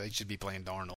to be like, well, they should be playing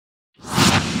Darnold.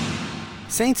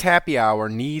 Saints Happy Hour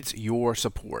needs your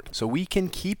support so we can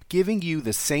keep giving you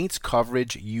the Saints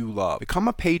coverage you love. Become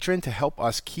a patron to help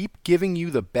us keep giving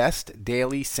you the best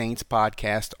daily Saints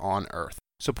podcast on earth.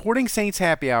 Supporting Saints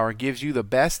Happy Hour gives you the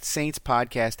best Saints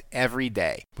podcast every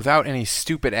day without any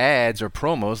stupid ads or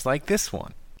promos like this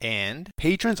one. And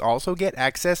patrons also get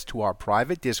access to our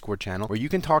private Discord channel where you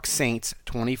can talk Saints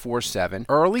 24/7,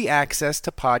 early access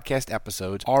to podcast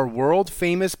episodes, our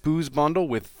world-famous booze bundle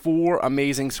with 4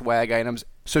 amazing swag items.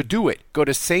 So do it. Go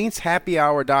to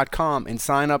saintshappyhour.com and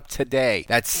sign up today.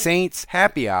 That's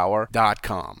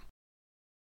saintshappyhour.com.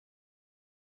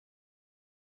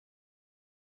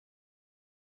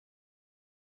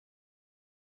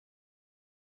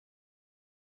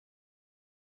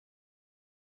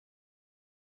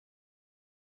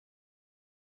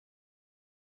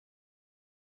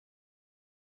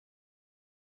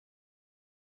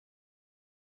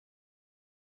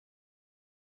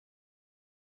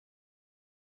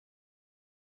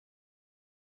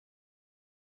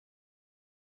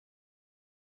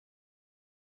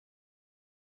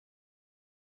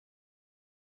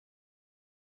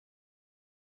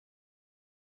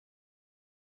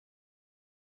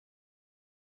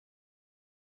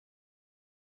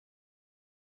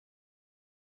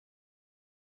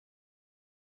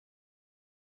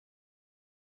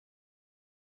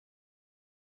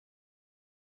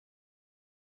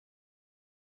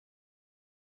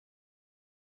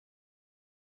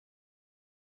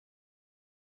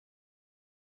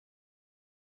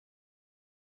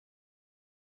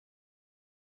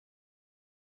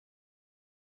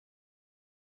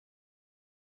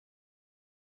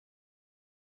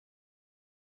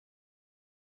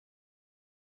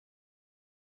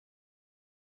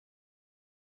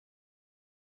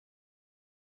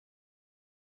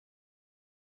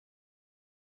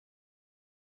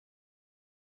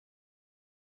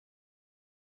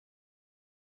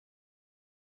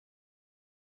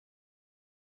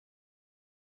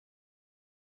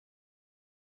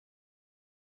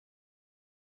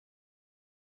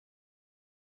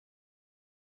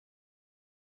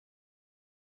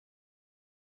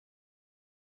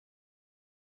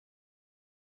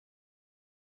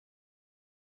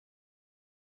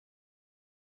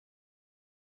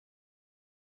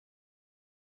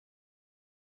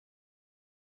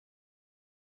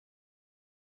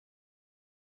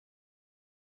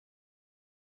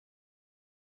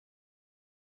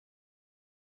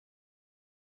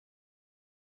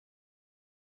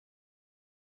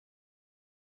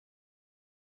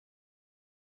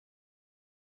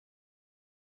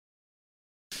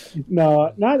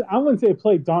 No, not. I wouldn't say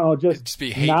play Darnold, just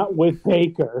be hate. not with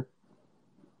Baker.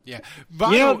 Yeah,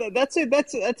 that's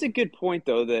a good point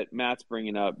though that Matt's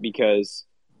bringing up, because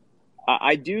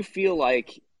I do feel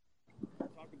like,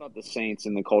 talk about the Saints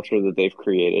and the culture that they've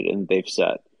created and they've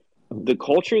set. The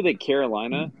culture that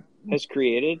Carolina has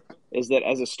created is that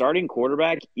as a starting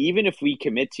quarterback, even if we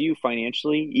commit to you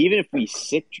financially, even if we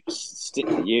sink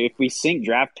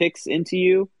draft picks into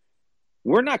you,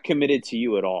 we're not committed to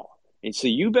you at all. And so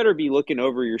you better be looking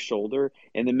over your shoulder.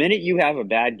 And the minute you have a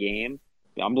bad game,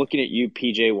 I'm looking at you,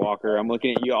 PJ Walker. I'm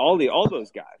looking at you, all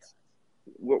those guys.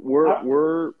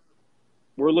 We're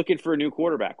looking for a new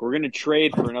quarterback. We're going to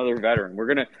trade for another veteran. We're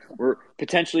going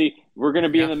to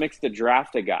be in the mix to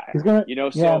draft a guy. Matt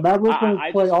Rule going to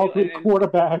play all three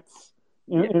quarterbacks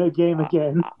in a game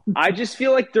again. I just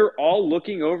feel like they're all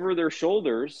looking over their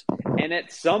shoulders, and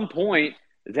at some point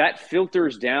that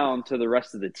filters down to the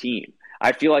rest of the team.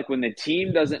 I feel like when the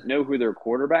team doesn't know who their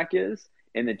quarterback is,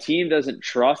 and the team doesn't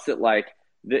trust that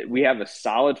we have a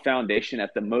solid foundation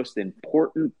at the most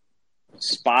important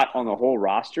spot on the whole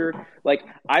roster,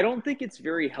 I don't think it's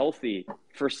very healthy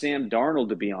for Sam Darnold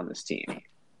to be on this team,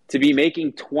 to be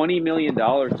making $20 million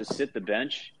to sit the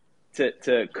bench,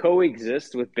 to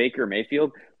coexist with Baker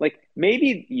Mayfield.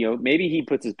 Maybe he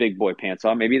puts his big boy pants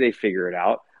on, maybe they figure it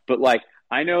out. But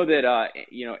I know that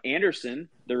Anderson,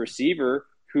 the receiver,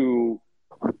 who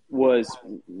was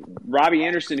Robbie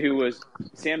Anderson, who was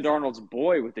Sam Darnold's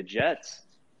boy with the Jets,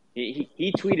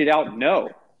 he tweeted out no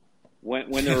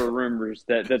when there were rumors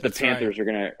that the Panthers are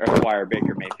going to acquire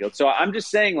Baker Mayfield. So I'm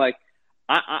just saying,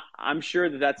 I'm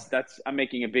sure that's I'm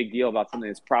making a big deal about something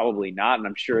that's probably not, and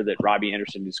I'm sure that Robbie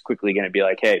Anderson is quickly going to be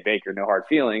like, hey, Baker, no hard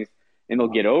feelings, and they'll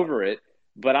get over it.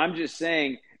 But I'm just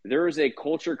saying there is a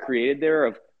culture created there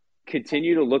of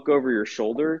continue to look over your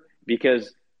shoulder,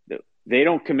 because they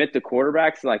don't commit to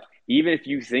quarterbacks. Even if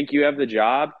you think you have the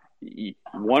job,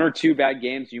 one or two bad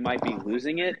games, you might be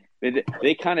losing it.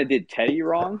 They kind of did Teddy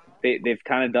wrong. They've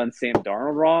kind of done Sam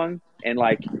Darnold wrong. And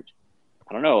I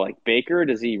don't know, Baker,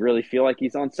 does he really feel like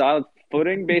he's on solid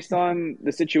footing based on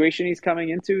the situation he's coming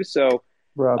into? So,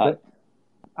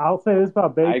 I'll say this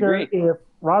about Baker: I agree.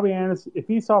 if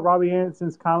he saw Robbie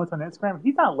Anderson's comments on Instagram,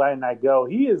 he's not letting that go.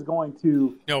 He is going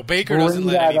to. No, Baker doesn't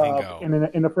let anything go.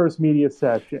 In the first media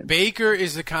session, Baker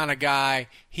is the kind of guy,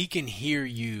 he can hear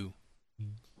you.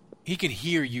 He can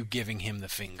hear you giving him the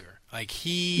finger.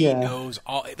 He knows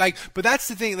all. But that's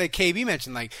the thing. KB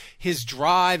mentioned, his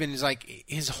drive and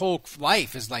his whole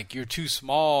life is you're too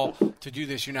small to do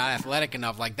this. You're not athletic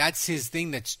enough. That's his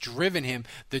thing that's driven him.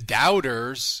 The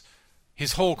doubters.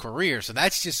 His whole career. So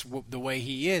that's just the way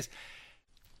he is.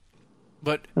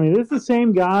 But this is the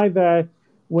same guy that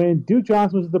when Duke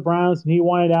Johnson was with the Browns and he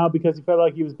wanted out because he felt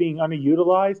like he was being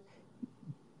underutilized,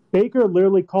 Baker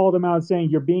literally called him out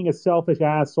saying, you're being a selfish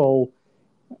asshole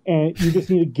and you just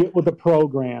need to get with the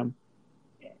program.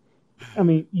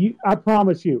 I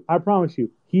promise you,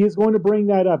 he is going to bring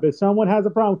that up. If someone has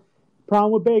a problem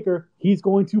with Baker, he's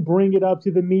going to bring it up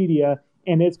to the media,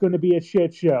 and it's going to be a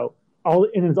shit show.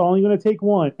 And it's only going to take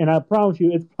one, and I promise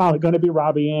you, it's probably going to be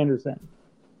Robbie Anderson.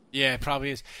 Yeah, it probably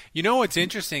is. You know what's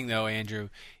interesting, though, Andrew,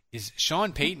 is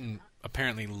Sean Payton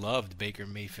apparently loved Baker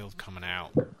Mayfield coming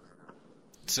out.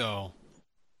 So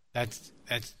that's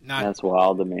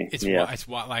wild to me. It's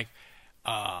wild.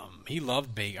 He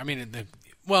loved Baker.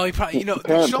 He probably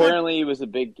apparently he was a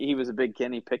big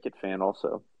Kenny Pickett fan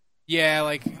also.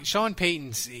 Yeah, Sean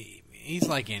Payton's. He's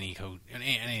like any coach,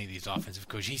 any of these offensive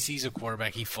coaches. He sees a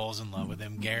quarterback, he falls in love with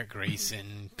him. Garrett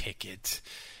Grayson, Pickett,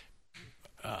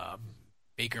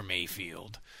 Baker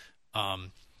Mayfield.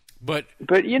 But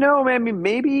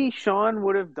maybe Sean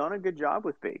would have done a good job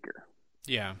with Baker.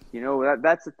 Yeah.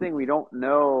 That's the thing. We don't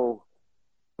know.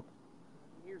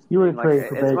 You would have traded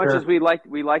for as Baker. Much as we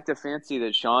like to fancy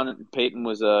that Sean Payton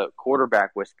was a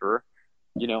quarterback whisperer.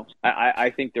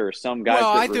 I think there are some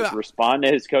guys that respond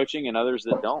to his coaching and others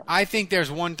that don't. I think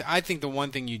the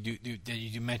one thing you do that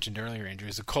you mentioned earlier, Andrew,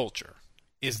 is the culture.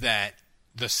 Is that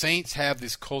the Saints have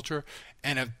this culture,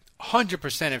 and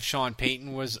 100% if Sean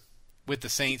Payton was with the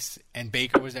Saints and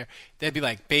Baker was there, they'd be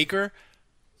like, Baker,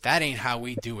 that ain't how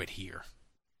we do it here.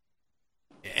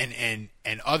 And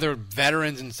other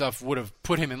veterans and stuff would have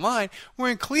put him in line. Where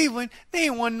in Cleveland, they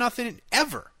ain't won nothing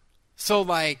ever. So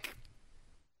the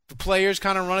players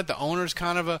kind of run it. The owners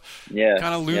kind of loose. Yeah,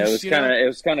 it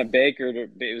was kind of Baker.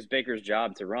 It was Baker's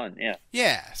job to run. Yeah.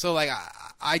 Yeah. So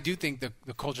I do think the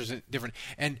culture's different.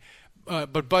 And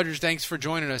but Budgers, thanks for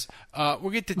joining us.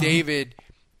 We'll get to David.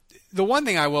 The one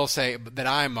thing I will say that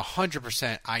I'm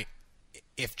 100%.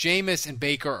 If Jameis and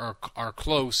Baker are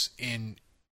close in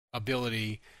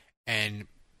ability and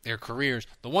their careers.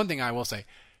 The one thing I will say,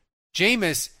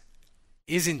 Jameis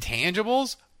is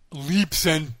intangibles leaps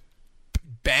and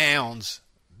bounds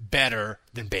better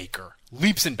than Baker.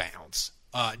 Leaps and bounds.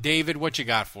 David, what you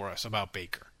got for us about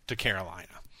Baker to Carolina?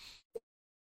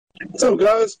 What's up,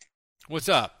 guys? What's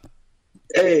up?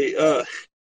 Hey,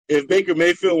 if Baker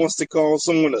Mayfield wants to call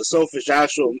someone a selfish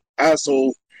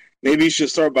asshole, maybe he should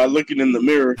start by looking in the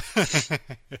mirror.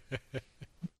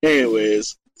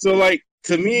 Anyways, so like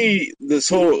to me,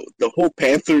 the whole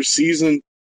Panthers season,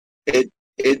 it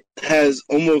has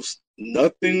almost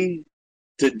nothing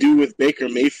to do with Baker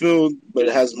Mayfield, but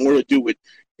it has more to do with,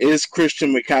 is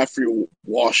Christian McCaffrey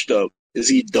washed up? Is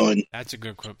he done? That's a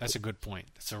good point. That's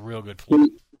a real good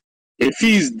point. If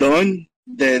he's done,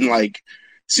 then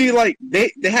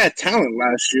they had talent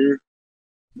last year,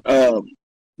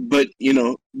 but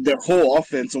their whole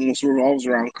offense almost revolves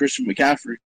around Christian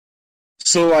McCaffrey.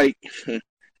 So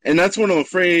and that's when I'm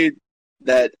afraid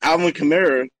that Alvin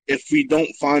Kamara, if we don't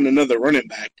find another running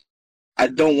back, I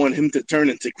don't want him to turn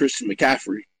into Christian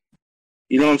McCaffrey.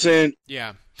 You know what I'm saying?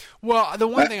 Yeah. Well, the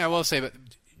one thing I will say, but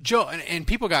Joe, and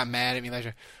people got mad at me last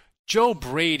year, Joe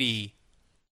Brady,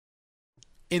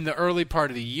 in the early part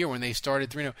of the year when they started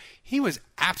 3-0, he was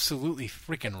absolutely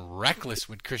freaking reckless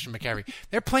with Christian McCaffrey.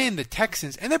 They're playing the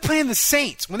Texans, and they're playing the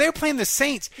Saints. When they were playing the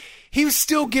Saints, he was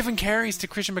still giving carries to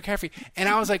Christian McCaffrey. And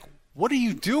I was like, what are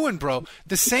you doing, bro?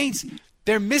 The Saints,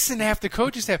 they're missing half the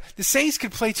coaching staff. The Saints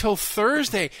could play till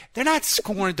Thursday. They're not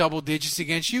scoring double digits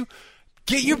against you.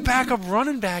 Get your backup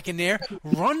running back in there,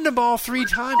 run the ball 3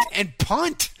 times, and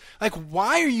punt. Like,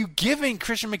 why are you giving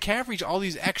Christian McCaffrey all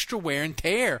these extra wear and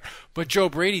tear? But Joe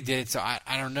Brady did it, so I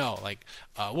don't know.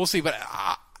 We'll see. But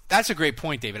that's a great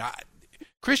point, David.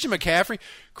 Christian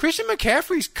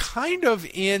McCaffrey's kind of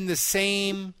in the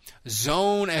same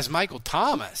zone as Michael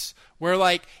Thomas,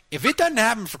 where, if it doesn't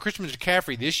happen for Christian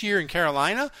McCaffrey this year in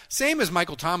Carolina, same as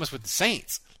Michael Thomas with the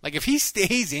Saints. If he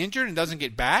stays injured and doesn't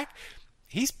get back,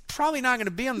 he's probably not going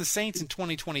to be on the Saints in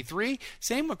 2023.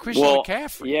 Same with Christian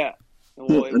McCaffrey. Yeah.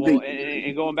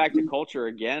 And going back to culture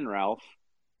again, Ralph,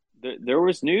 there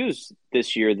was news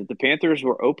this year that the Panthers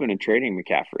were open to trading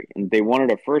McCaffrey, and they wanted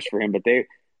a first for him, but they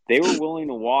were willing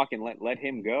to walk and let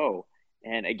him go.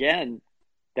 And again,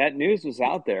 that news was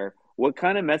out there. What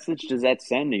kind of message does that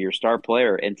send to your star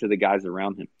player and to the guys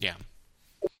around him? Yeah.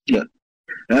 Yeah.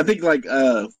 And I think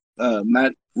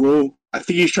Matt Rule, I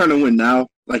think he's trying to win now.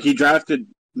 He drafted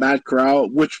Matt Corral,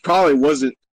 which probably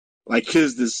wasn't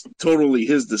totally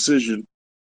his decision.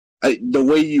 The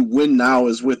way you win now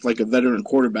is with a veteran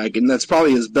quarterback, and that's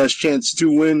probably his best chance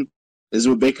to win is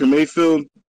with Baker Mayfield.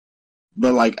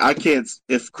 But I can't.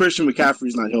 If Christian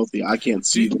McCaffrey's not healthy, I can't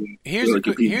see them.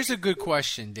 Here's a good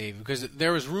question, Dave, because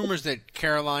there was rumors that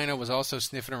Carolina was also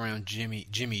sniffing around Jimmy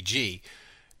G.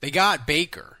 They got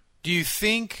Baker. Do you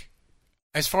think,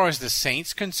 as far as the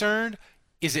Saints concerned,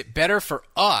 is it better for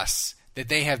us that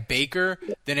they have Baker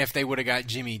than if they would have got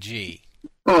Jimmy G?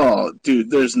 Oh,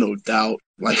 dude, there's no doubt.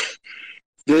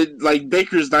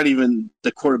 Baker's not even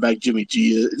the quarterback Jimmy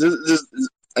G is.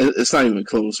 It's not even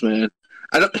close, man.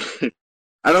 I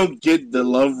don't get the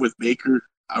love with Baker.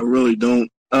 I really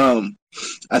don't.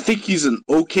 I think he's an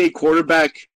okay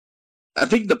quarterback. I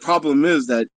think the problem is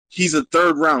that he's a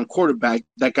 3rd-round quarterback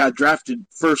that got drafted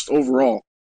 1st overall.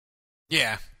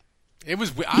 Yeah. It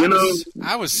was.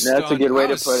 I was stunned. That's a good way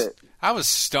to put it. I was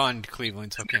stunned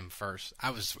Cleveland took him first. I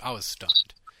was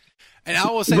stunned. And I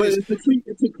will say but this.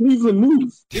 It's a Cleveland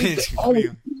move.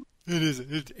 It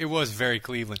was very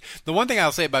Cleveland. The one thing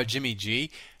I'll say about Jimmy G,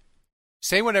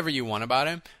 say whatever you want about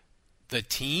him, the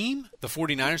team, the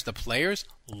 49ers, the players,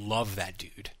 love that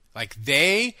dude.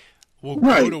 They will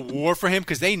go to war for him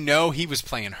because they know he was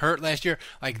playing hurt last year.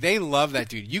 They love that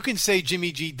dude. You can say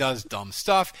Jimmy G does dumb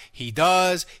stuff. He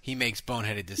does. He makes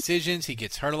boneheaded decisions. He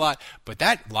gets hurt a lot. But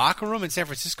that locker room in San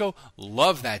Francisco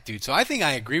love that dude. So I think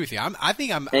I agree with you.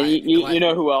 You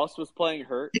know who else was playing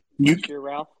hurt last year,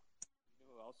 Ralph? You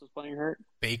know who else was playing hurt?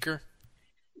 Baker.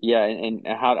 Yeah, and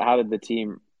how did the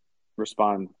team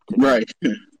respond to that? Right.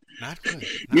 Not good.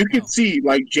 You can see,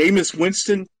 Jameis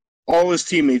Winston, all his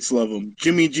teammates love him.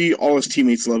 Jimmy G, all his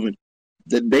teammates love him.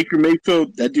 That Baker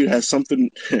Mayfield, that dude has something.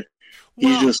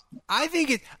 I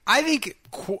think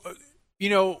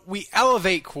we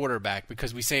elevate quarterback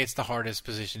because we say it's the hardest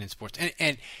position in sports,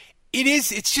 and it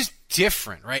is. It's just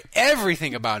different, right?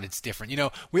 Everything about it's different.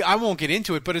 I won't get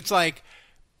into it, but it's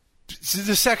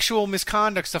the sexual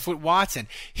misconduct stuff with Watson.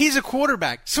 He's a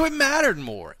quarterback, so it mattered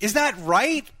more. Is that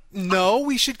right? No,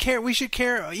 we should care. We should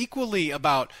care equally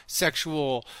about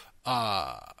sexual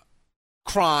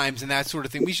crimes and that sort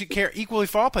of thing. We should care equally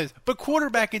for all players. But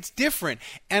quarterback, it's different.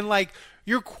 And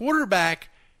your quarterback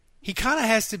he kind of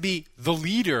has to be the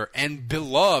leader and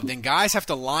beloved, and guys have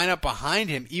to line up behind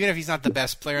him, even if he's not the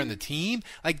best player on the team.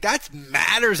 Like, that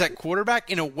matters at quarterback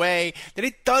in a way that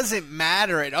it doesn't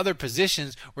matter at other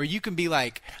positions, where you can be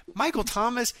like, Michael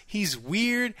Thomas, he's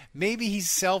weird, maybe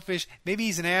he's selfish, maybe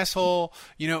he's an asshole,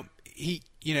 him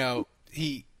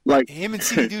and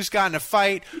CD Deuce got in a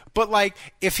fight, but like,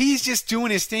 if he's just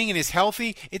doing his thing and is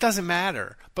healthy, it doesn't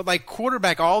matter. But like,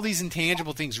 quarterback, all these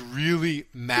intangible things really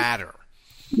matter.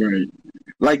 Right.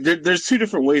 Like, there's two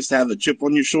different ways to have a chip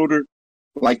on your shoulder.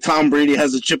 Like, Tom Brady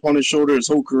has a chip on his shoulder his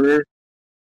whole career,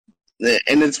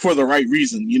 and it's for the right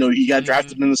reason. He got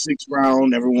drafted in the 6th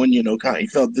round. Everyone, he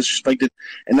felt disrespected,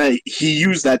 and he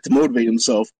used that to motivate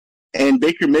himself. And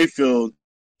Baker Mayfield,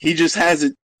 he just has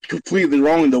it completely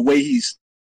wrong in the way he's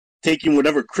taking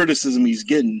whatever criticism he's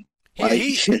getting.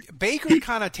 Baker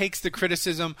kind of takes the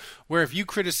criticism where if you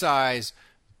criticize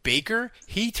Baker,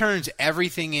 he turns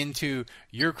everything into,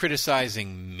 you're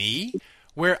criticizing me.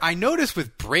 Where I notice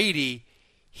with Brady,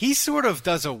 he sort of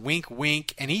does a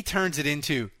wink and he turns it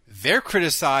into, they're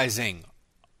criticizing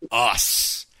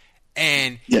us.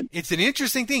 And it's an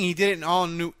interesting thing. He did it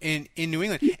in New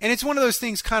England. And it's one of those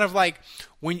things, kind of like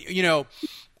when,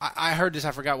 I heard this,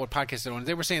 I forgot what podcast it was.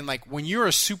 They were saying, like, when you're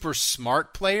a super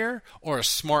smart player or a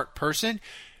smart person,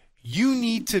 you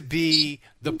need to be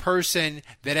the person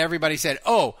that everybody said,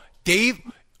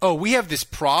 we have this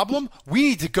problem. We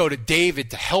need to go to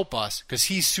David to help us because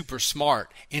he's super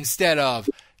smart, instead of,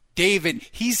 David,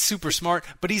 he's super smart,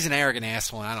 but he's an arrogant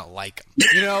asshole and I don't like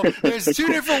him. There's two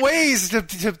different ways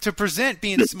to present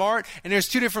being smart, and there's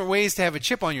two different ways to have a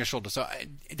chip on your shoulder. So,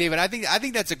 David, I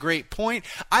think that's a great point.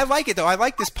 I like it, though. I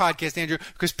like this podcast, Andrew,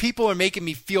 because people are making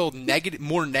me feel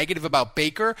more negative about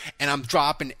Baker, and I'm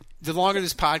dropping. The longer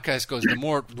this podcast goes, the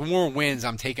more wins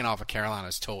I'm taking off of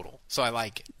Carolina's total. So I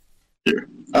like it. Sure.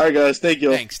 All right, guys. Thank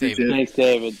you. Thanks, David. Thanks,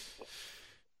 David.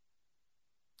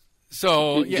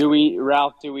 So do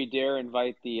we dare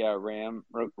invite the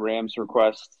Rams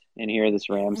request in here? This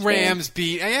Rams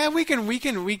beat. Yeah, we can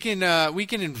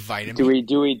invite him. Do we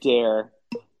dare?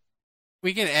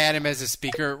 We can add him as a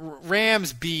speaker.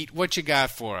 Rams beat. What you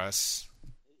got for us?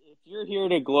 If you're here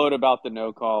to gloat about the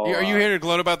no call, are you here to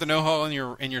gloat about the no call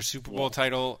in your Super Bowl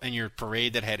title and your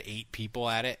parade that had 8 people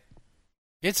at it?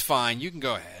 It's fine. You can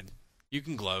go ahead. You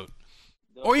can gloat.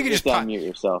 Or you can just unmute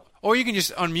yourself. Or you can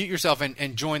just unmute yourself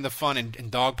and join the fun and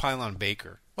dogpile on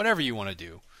Baker. Whatever you want to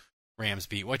do. Rams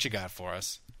beat. What you got for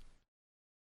us?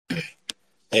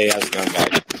 Hey, how's it going,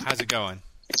 guys? How's it going?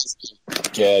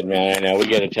 Good, man. I know we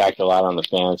get attacked a lot on the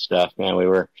fan stuff, man. We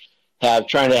were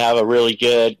trying to have a really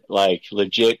good, like,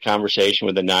 legit conversation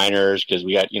with the Niners because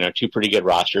we got, 2 pretty good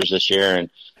rosters this year, and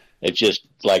it just,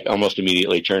 like, almost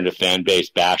immediately turned to fan-base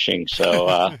bashing.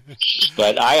 So,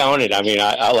 but I own it. I mean,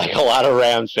 I like a lot of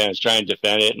Rams fans trying to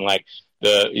defend it, and, like,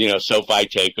 the, SoFi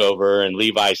takeover and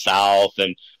Levi South.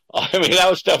 And, I mean,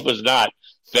 that stuff was not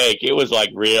fake. It was, like,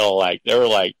 real. Like, they were,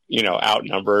 like,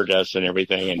 outnumbered us and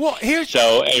everything. And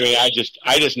so, I mean, I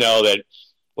just know that,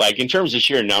 like, in terms of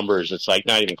sheer numbers, it's, like,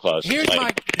 not even close. Here's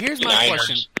like, my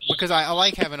question, because I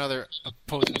like having other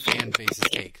opposing fan bases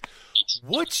take.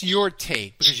 What's your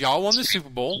take? Because y'all won the Super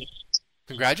Bowl.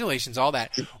 Congratulations, all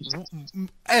that.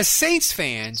 As Saints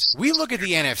fans, we look at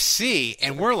the NFC,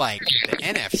 and we're like, the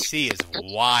NFC is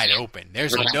wide open.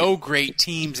 There's no great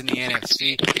teams in the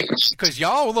NFC. Because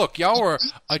y'all were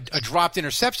a dropped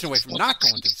interception away from not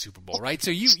going to the Super Bowl, right?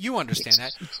 So you understand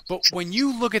that. But when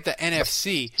you look at the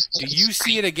NFC, do you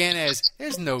see it again as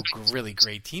there's no really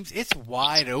great teams? It's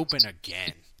wide open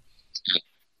again.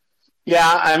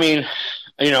 Yeah, I mean,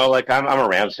 like I'm a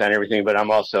Rams fan and everything, but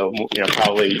I'm also,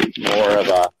 probably more of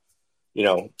a,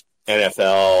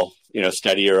 NFL,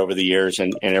 studier over the years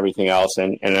and everything else.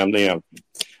 And I'm, a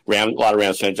lot of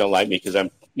Rams fans don't like me because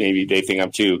maybe they think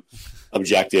I'm too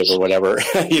objective or whatever,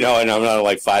 and I'm not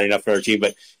like fighting up for our team.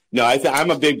 But no, I'm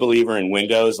a big believer in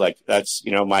windows. Like that's,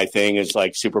 my thing is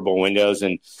like Super Bowl windows.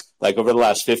 And like over the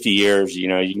last 50 years, you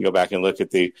can go back and look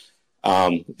at the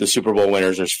Super Bowl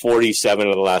winners. There's 47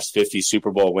 of the last 50 Super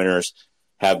Bowl winners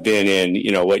have been in,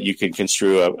 what you could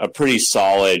construe a pretty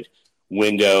solid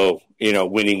window,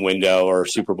 winning window or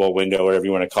Super Bowl window, whatever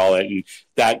you want to call it. And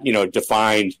that,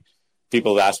 defined,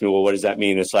 people have asked me, well, what does that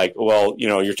mean? It's like, well,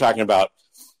 you're talking about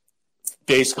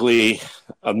basically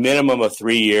a minimum of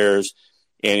 3 years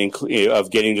and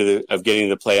of getting to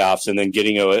the playoffs, and then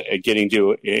getting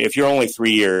to, if you're only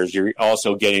 3 years, you're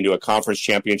also getting to a conference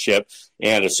championship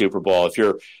and a Super Bowl.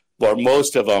 Or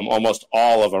most of them, almost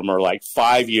all of them are like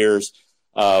 5 years,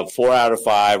 4 out of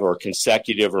 5 or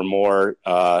consecutive or more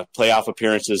playoff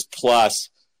appearances plus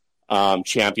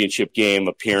championship game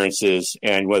appearances,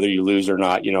 and whether you lose or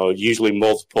not, usually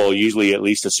multiple, usually at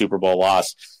least a Super Bowl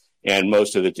loss, and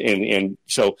most of and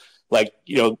so like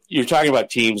you're talking about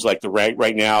teams like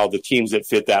right now, the teams that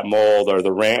fit that mold are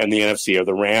the and the NFC are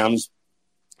the Rams,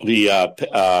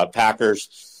 the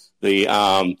Packers, the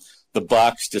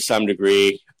Bucks to some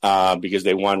degree because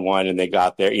they won one and they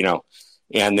got there,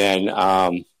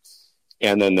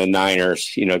 and then the Niners,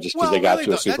 just because they got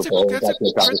to a Super Bowl.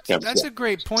 That's a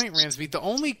great point, Ramsby. The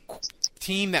only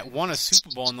team that won a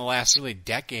Super Bowl in the last really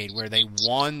decade where they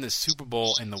won the Super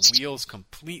Bowl and the wheels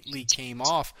completely came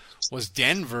off was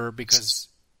Denver because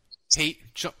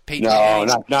Peyton. No,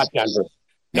 not Denver.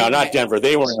 No, not Denver.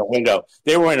 They were in a window.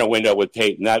 They were in a window with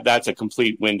Peyton. That's a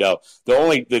complete window.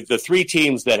 The three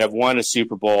teams that have won a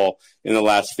Super Bowl in the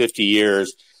last 50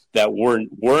 years that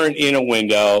weren't in a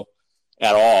window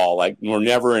at all. Like, we're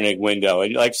never in a window.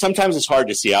 And like, sometimes it's hard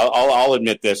to see. I'll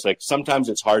admit this. Like, sometimes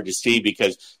it's hard to see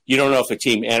because you don't know if a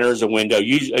team enters a window.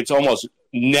 It's almost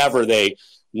never they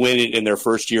win it in their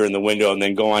first year in the window and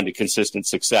then go on to consistent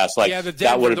success. Like, yeah,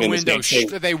 that would have been window. the same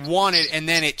thing. They won it and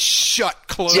then it shut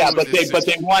closed. Yeah, but they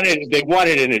won it. They won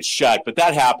it and it's shut. But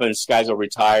that happens. Guys will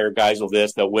retire. Guys will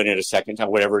they'll win it a second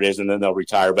time, whatever it is, and then they'll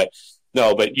retire. But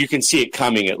you can see it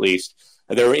coming at least.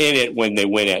 They're in it when they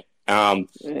win it.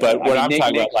 But what I'm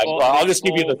talking about, I'll just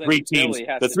give you the three teams.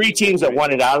 The three teams that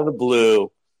won it out of the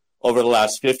blue over the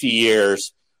last 50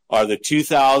 years are the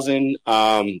 2000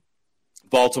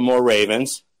 Baltimore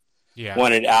Ravens. Yeah.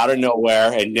 Won it out of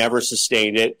nowhere and never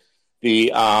sustained it.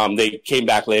 They came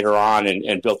back later on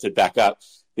and built it back up.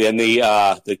 Then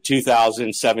the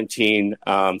 2017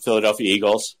 Philadelphia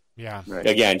Eagles. Yeah. Right.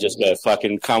 Again, just a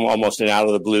fucking come almost an out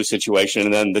of the blue situation.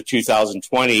 And then the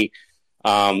 2020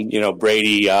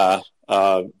 Brady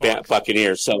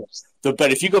Buccaneers. So,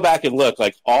 but if you go back and look,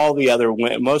 like all the other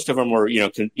most of them were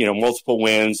multiple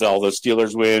wins, all those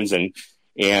Steelers wins and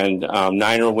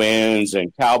Niner wins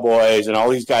and Cowboys and all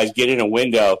these guys get in a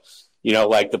window.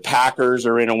 Like the Packers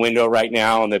are in a window right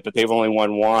now, but they've only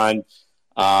won one.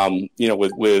 So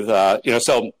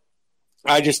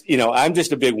I just I'm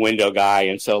just a big window guy,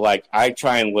 and so like I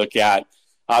try and look at.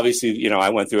 Obviously, I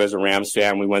went through as a Rams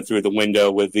fan. We went through the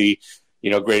window with the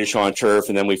Greatest Show on Turf,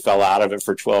 and then we fell out of it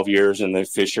for 12 years in the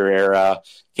Fisher era.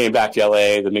 Came back to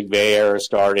LA. The McVay era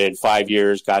started. 5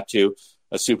 years, got to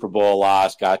a Super Bowl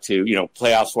loss, got to,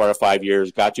 playoffs 4 out of 5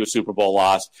 years, got to a Super Bowl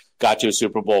loss, got to a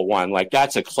Super Bowl one. Like,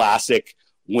 that's a classic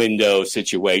window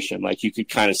situation. Like, you could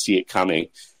kind of see it coming.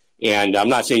 And I'm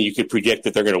not saying you could predict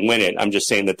that they're going to win it. I'm just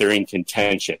saying that they're in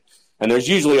contention. And there's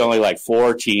usually only like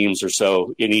 4 teams or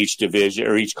so in each division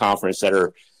or each conference that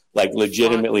are like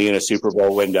legitimately in a Super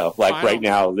Bowl window. Like right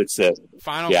now, that's it.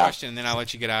 Final question, and then I'll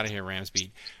let you get out of here,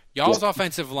 Ramsby. Y'all's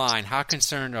offensive line, how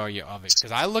concerned are you of it?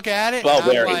 Because I look at it,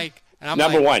 and I'm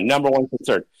number one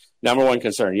concern.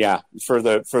 Yeah, for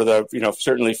the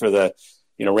certainly for the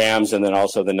Rams, and then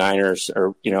also the Niners,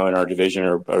 or in our division,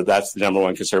 or that's the number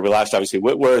one concern. We lost obviously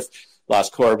Whitworth,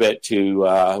 lost Corbett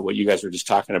to what you guys were just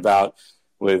talking about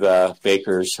with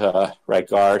Baker's right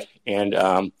guard, and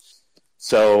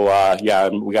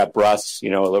we got Bruss,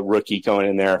 a rookie going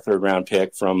in there, 3rd round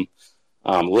pick from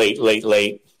late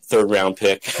 3rd round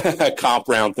pick, comp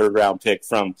round 3rd round pick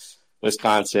from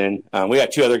Wisconsin. We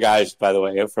got 2 other guys, by the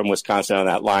way, from Wisconsin on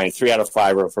that line. 3 out of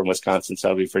 5 are from Wisconsin,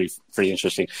 so it'll be pretty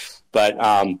interesting. But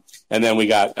and then we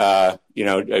got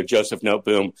Joseph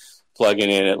Noteboom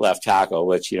plugging in at left tackle,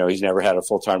 which he's never had a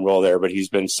full-time role there, but he's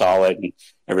been solid, and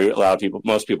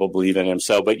most people believe in him.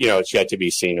 So, but it's yet to be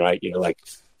seen, right?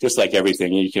 Just like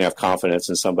everything, you can have confidence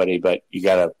in somebody, but you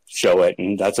got to show it,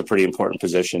 and that's a pretty important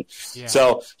position. Yeah.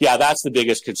 So, that's the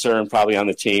biggest concern probably on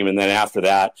the team. And then after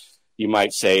that, you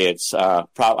might say it's for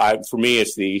me,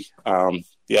 it's the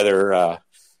other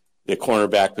the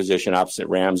cornerback position opposite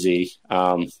Ramsey.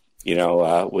 I'm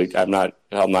not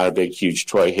a big, huge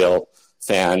Troy Hill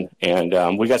fan,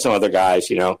 and we got some other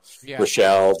guys,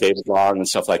 Rochelle, David Long, and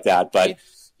stuff like that. But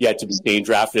yet to be seen,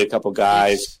 drafted a couple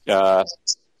guys.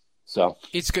 So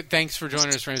it's good. Thanks for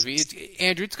joining us, Ramsby.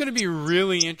 Andrew, it's going to be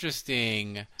really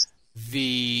interesting,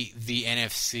 the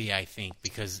NFC, I think,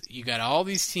 because you got all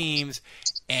these teams,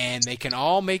 and they can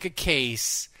all make a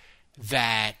case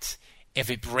that if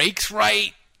it breaks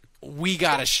right, we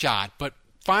got a shot. But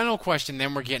final question,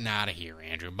 then we're getting out of here,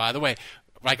 Andrew. By the way,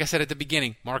 like I said at the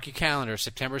beginning, mark your calendar,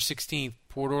 September 16th,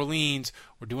 Port Orleans.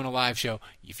 We're doing a live show.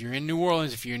 If you're in New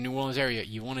Orleans, area,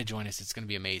 you want to join us. It's going to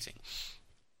be amazing.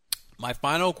 My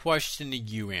final question to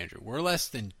you, Andrew. We're less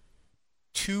than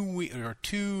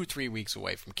 2 3 weeks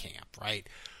away from camp, right?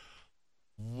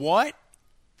 What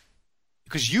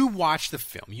because you watch the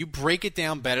film. You break it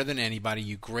down better than anybody.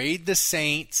 You grade the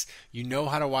Saints. You know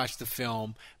how to watch the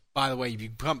film. By the way, if you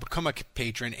become a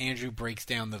patron, Andrew breaks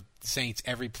down the Saints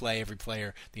every play, every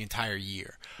player, the entire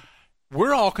year.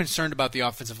 We're all concerned about the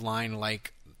offensive line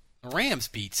like the Rams,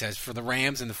 Pete says, for the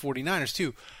Rams and the 49ers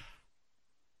too.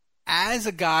 As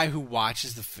a guy who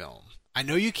watches the film, I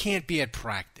know you can't be at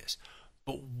practice,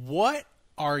 but what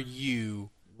are you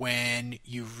when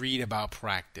you read about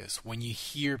practice, when you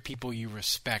hear people you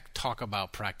respect talk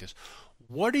about practice?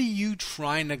 What are you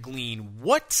trying to glean?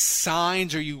 What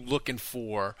signs are you looking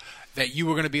for that you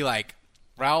were going to be like,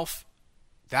 Ralph,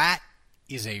 that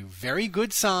is a very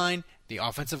good sign the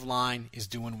offensive line is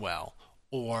doing well?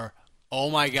 Or,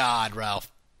 oh my God,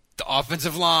 Ralph, the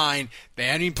offensive line, they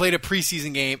haven't even played a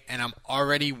preseason game, and I'm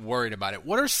already worried about it.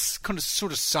 What are kind of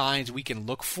sort of signs we can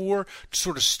look for to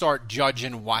sort of start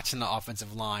judging, watching the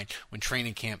offensive line when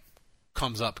training camp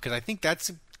comes up? Because I think that's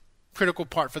a critical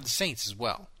part for the Saints as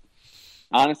well.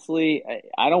 Honestly,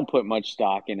 I don't put much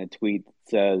stock in a tweet that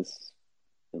says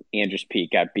Andrews Pete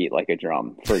got beat like a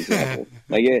drum, for example.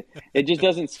 Like it just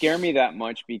doesn't scare me that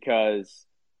much because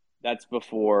that's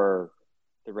before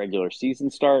the regular season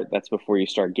start. That's before you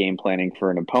start game planning for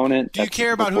an opponent. Do you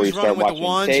care about who's running with the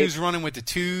ones, who's running with the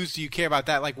twos? Do you care about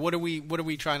that? Like, what are we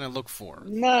trying to look for?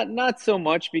 Not so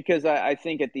much, because I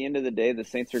think at the end of the day, the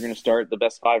Saints are going to start the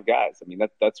best 5 guys. I mean,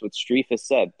 that's what Streif has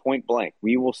said, point blank.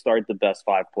 We will start the best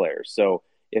 5 players. So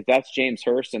if that's James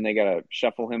Hurst and they got to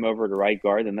shuffle him over to right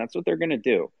guard, then that's what they're going to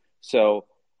do. So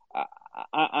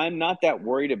I'm not that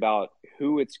worried about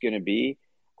who it's going to be.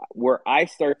 Where I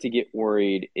start to get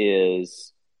worried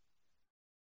is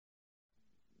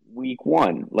week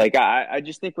 1. Like I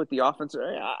just think with the offense,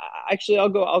 actually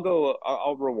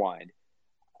I'll rewind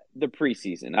the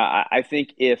preseason. I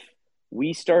think if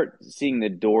we start seeing the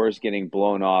doors getting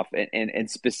blown off and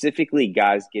specifically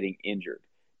guys getting injured,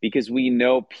 because we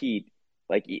know Pete,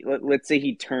 like let's say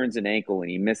he turns an ankle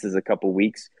and he misses a couple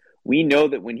weeks, we know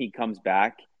that when he comes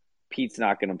back, Pete's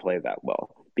not going to play that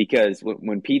well, because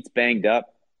when Pete's banged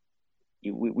up,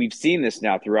 we've seen this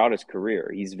now throughout his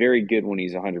career. He's very good when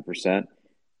he's 100%.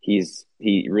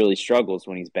 He really struggles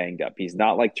when he's banged up. He's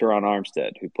not like Teron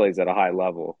Armstead, who plays at a high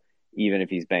level, even if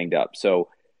he's banged up. So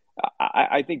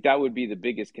I think that would be the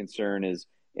biggest concern is,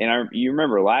 you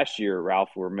remember last year, Ralph,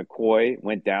 where McCoy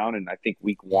went down, and I think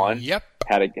week 1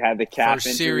 had the calf First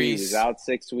injury. series. He was out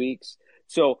 6 weeks.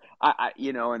 So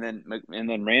and then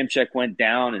Ramczyk went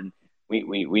down, and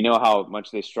we know how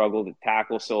much they struggled to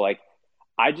tackle. So like,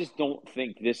 I just don't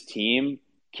think this team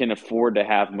can afford to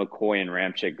have McCoy and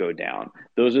Ramczyk go down.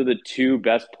 Those are the 2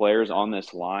 best players on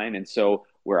this line. And so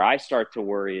where I start to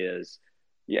worry is,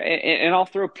 and I'll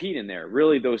throw Pete in there,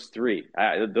 really those 3.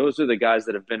 Those are the guys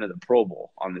that have been to the Pro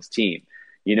Bowl on this team.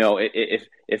 You know,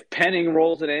 if Penning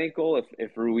rolls an ankle,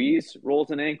 if Ruiz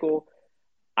rolls an ankle,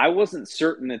 I wasn't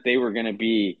certain that they were going to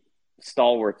be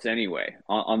stalwarts anyway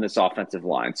on this offensive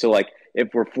line. So like,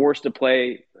 if we're forced to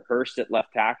play Hurst at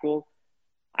left tackle,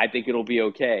 I think it'll be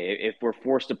okay. If we're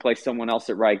forced to play someone else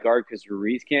at right guard because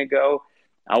Ruiz can't go,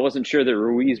 I wasn't sure that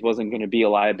Ruiz wasn't going to be a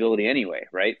liability anyway,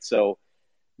 right? So,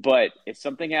 but if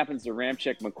something happens to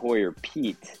Ramczyk, McCoy, or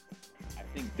Pete, I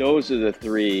think those are the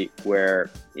 3 where,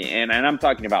 and I'm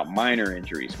talking about minor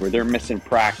injuries, where they're missing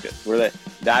practice,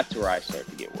 that's where I start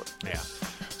to get worried. Yeah.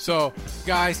 So,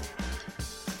 guys,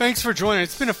 thanks for joining.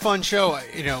 It's been a fun show.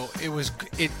 You know, it was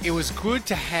good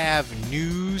to have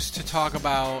news to talk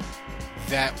about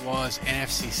that was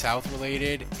NFC South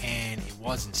related, and it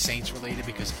wasn't Saints related,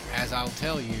 because as I'll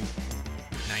tell you,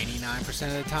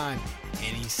 99% of the time,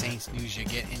 any Saints news you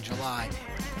get in July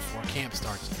before camp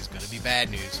starts is going to be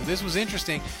bad news. So this was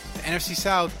interesting. The NFC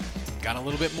South got a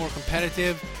little bit more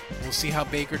competitive. We'll see how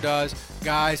Baker does.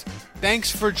 Guys,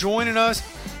 thanks for joining us.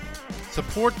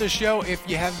 Support the show. If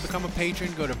you haven't become a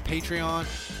patron, go to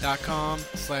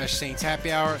patreon.com/Saints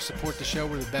Happy Hour. Support the show.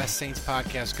 We're the best Saints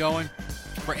podcast going.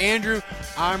 For Andrew,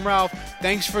 I'm Ralph.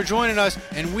 Thanks for joining us,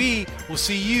 and we will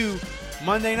see you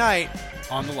Monday night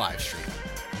on the live stream.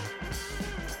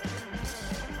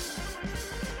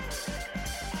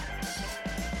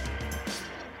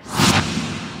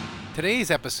 Today's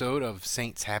episode of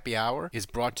Saints Happy Hour is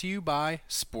brought to you by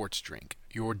Sports Drink,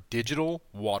 your digital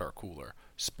water cooler.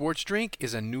 Sports Drink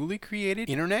is a newly created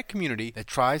internet community that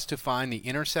tries to find the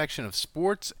intersection of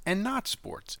sports and not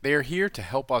sports. They are here to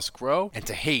help us grow and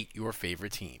to hate your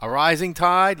favorite team. A rising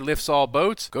tide lifts all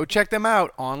boats. Go check them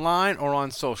out online or on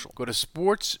social. Go to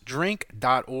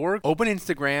sportsdrink.org, open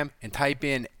Instagram, and type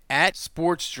in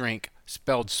 @sportsdrink,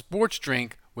 spelled sports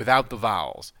drink without the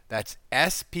vowels. That's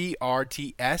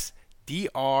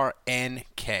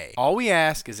SPRTSDRNK. All we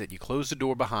ask is that you close the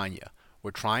door behind you. We're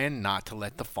trying not to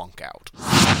let the funk out.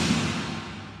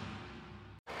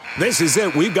 This is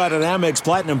it. We've got an Amex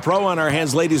Platinum Pro on our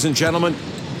hands, ladies and gentlemen.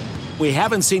 We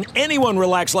haven't seen anyone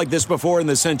relax like this before in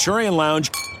the Centurion Lounge.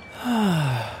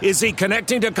 Is he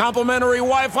connecting to complimentary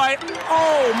Wi-Fi?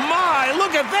 Oh, my!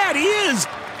 Look at that! He is!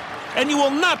 And you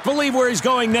will not believe where he's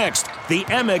going next. The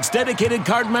Amex dedicated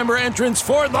card member entrance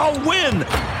for the win!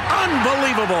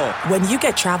 Unbelievable! When you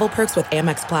get travel perks with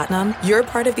Amex Platinum, you're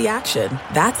part of the action.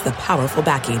 That's the powerful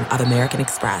backing of American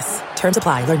Express. Terms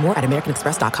apply. Learn more at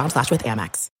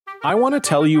americanexpress.com/withAmex. I want to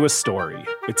tell you a story.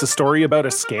 It's a story about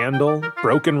a scandal,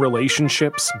 broken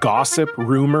relationships, gossip,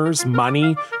 rumors,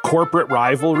 money, corporate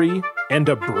rivalry, and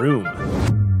a broom.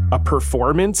 A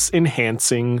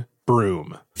performance-enhancing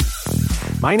broom.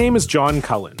 My name is John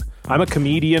Cullen. I'm a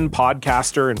comedian,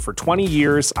 podcaster, and for 20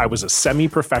 years, I was a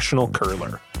semi-professional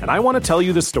curler. And I want to tell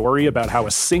you the story about how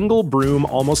a single broom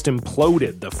almost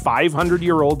imploded the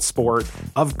 500-year-old sport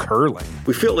of curling.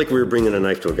 We felt like we were bringing a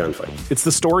knife to a gunfight. It's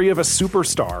the story of a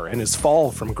superstar and his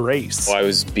fall from grace. Well, I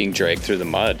was being dragged through the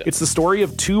mud. It's the story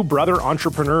of two brother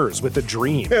entrepreneurs with a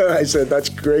dream. Yeah, I said, that's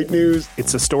great news.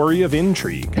 It's a story of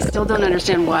intrigue. I still don't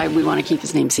understand why we want to keep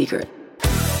his name secret.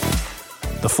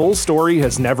 The full story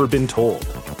has never been told,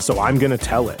 so I'm going to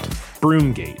tell it.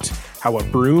 Broomgate, how a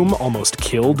broom almost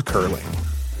killed curling.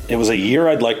 It was a year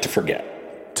I'd like to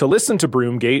forget. To listen to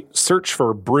Broomgate, search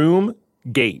for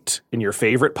Broomgate in your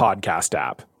favorite podcast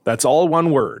app. That's all one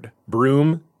word,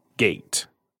 Broomgate.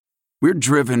 We're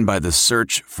driven by the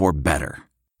search for better.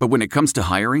 But when it comes to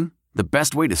hiring, the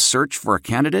best way to search for a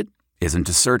candidate isn't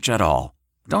to search at all.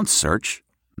 Don't search,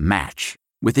 match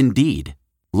with Indeed.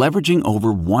 Leveraging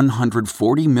over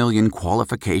 140 million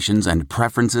qualifications and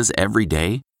preferences every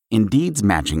day, Indeed's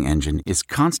matching engine is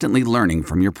constantly learning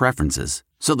from your preferences.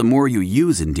 So the more you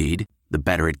use Indeed, the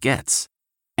better it gets.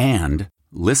 And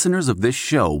listeners of this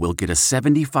show will get a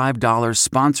 $75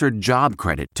 sponsored job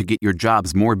credit to get your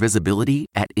jobs more visibility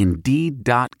at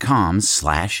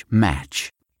Indeed.com/match.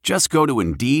 Just go to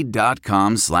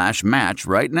Indeed.com/match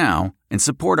right now and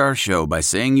support our show by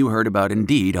saying you heard about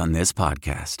Indeed on this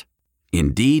podcast.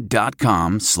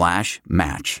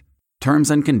 Indeed.com/match.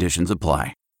 Terms and conditions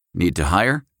apply. Need to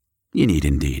hire? You need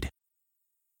Indeed.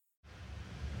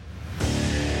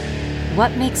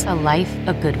 What makes a life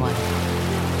a good one?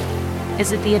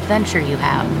 Is it the adventure you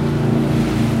have?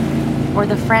 Or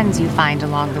the friends you find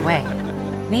along the way?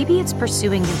 Maybe it's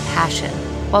pursuing your passion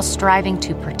while striving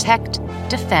to protect,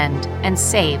 defend, and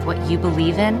save what you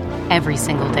believe in every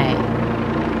single day.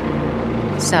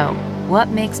 So, what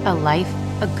makes a life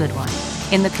a good one?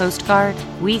 In the Coast Guard,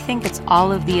 we think it's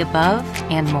all of the above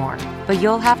and more, but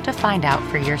you'll have to find out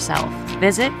for yourself.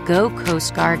 Visit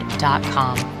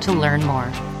gocoastguard.com to learn more.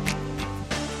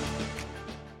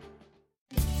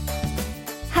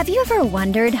 Have you ever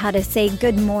wondered how to say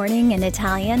good morning in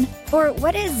Italian? Or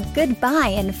what is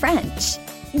goodbye in French?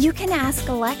 You can ask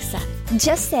Alexa.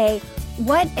 Just say,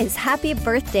 what is happy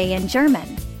birthday in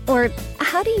German? Or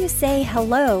how do you say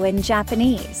hello in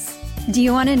Japanese? Do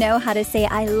you want to know how to say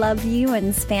I love you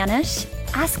in Spanish?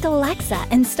 Ask Alexa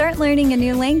and start learning a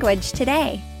new language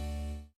today.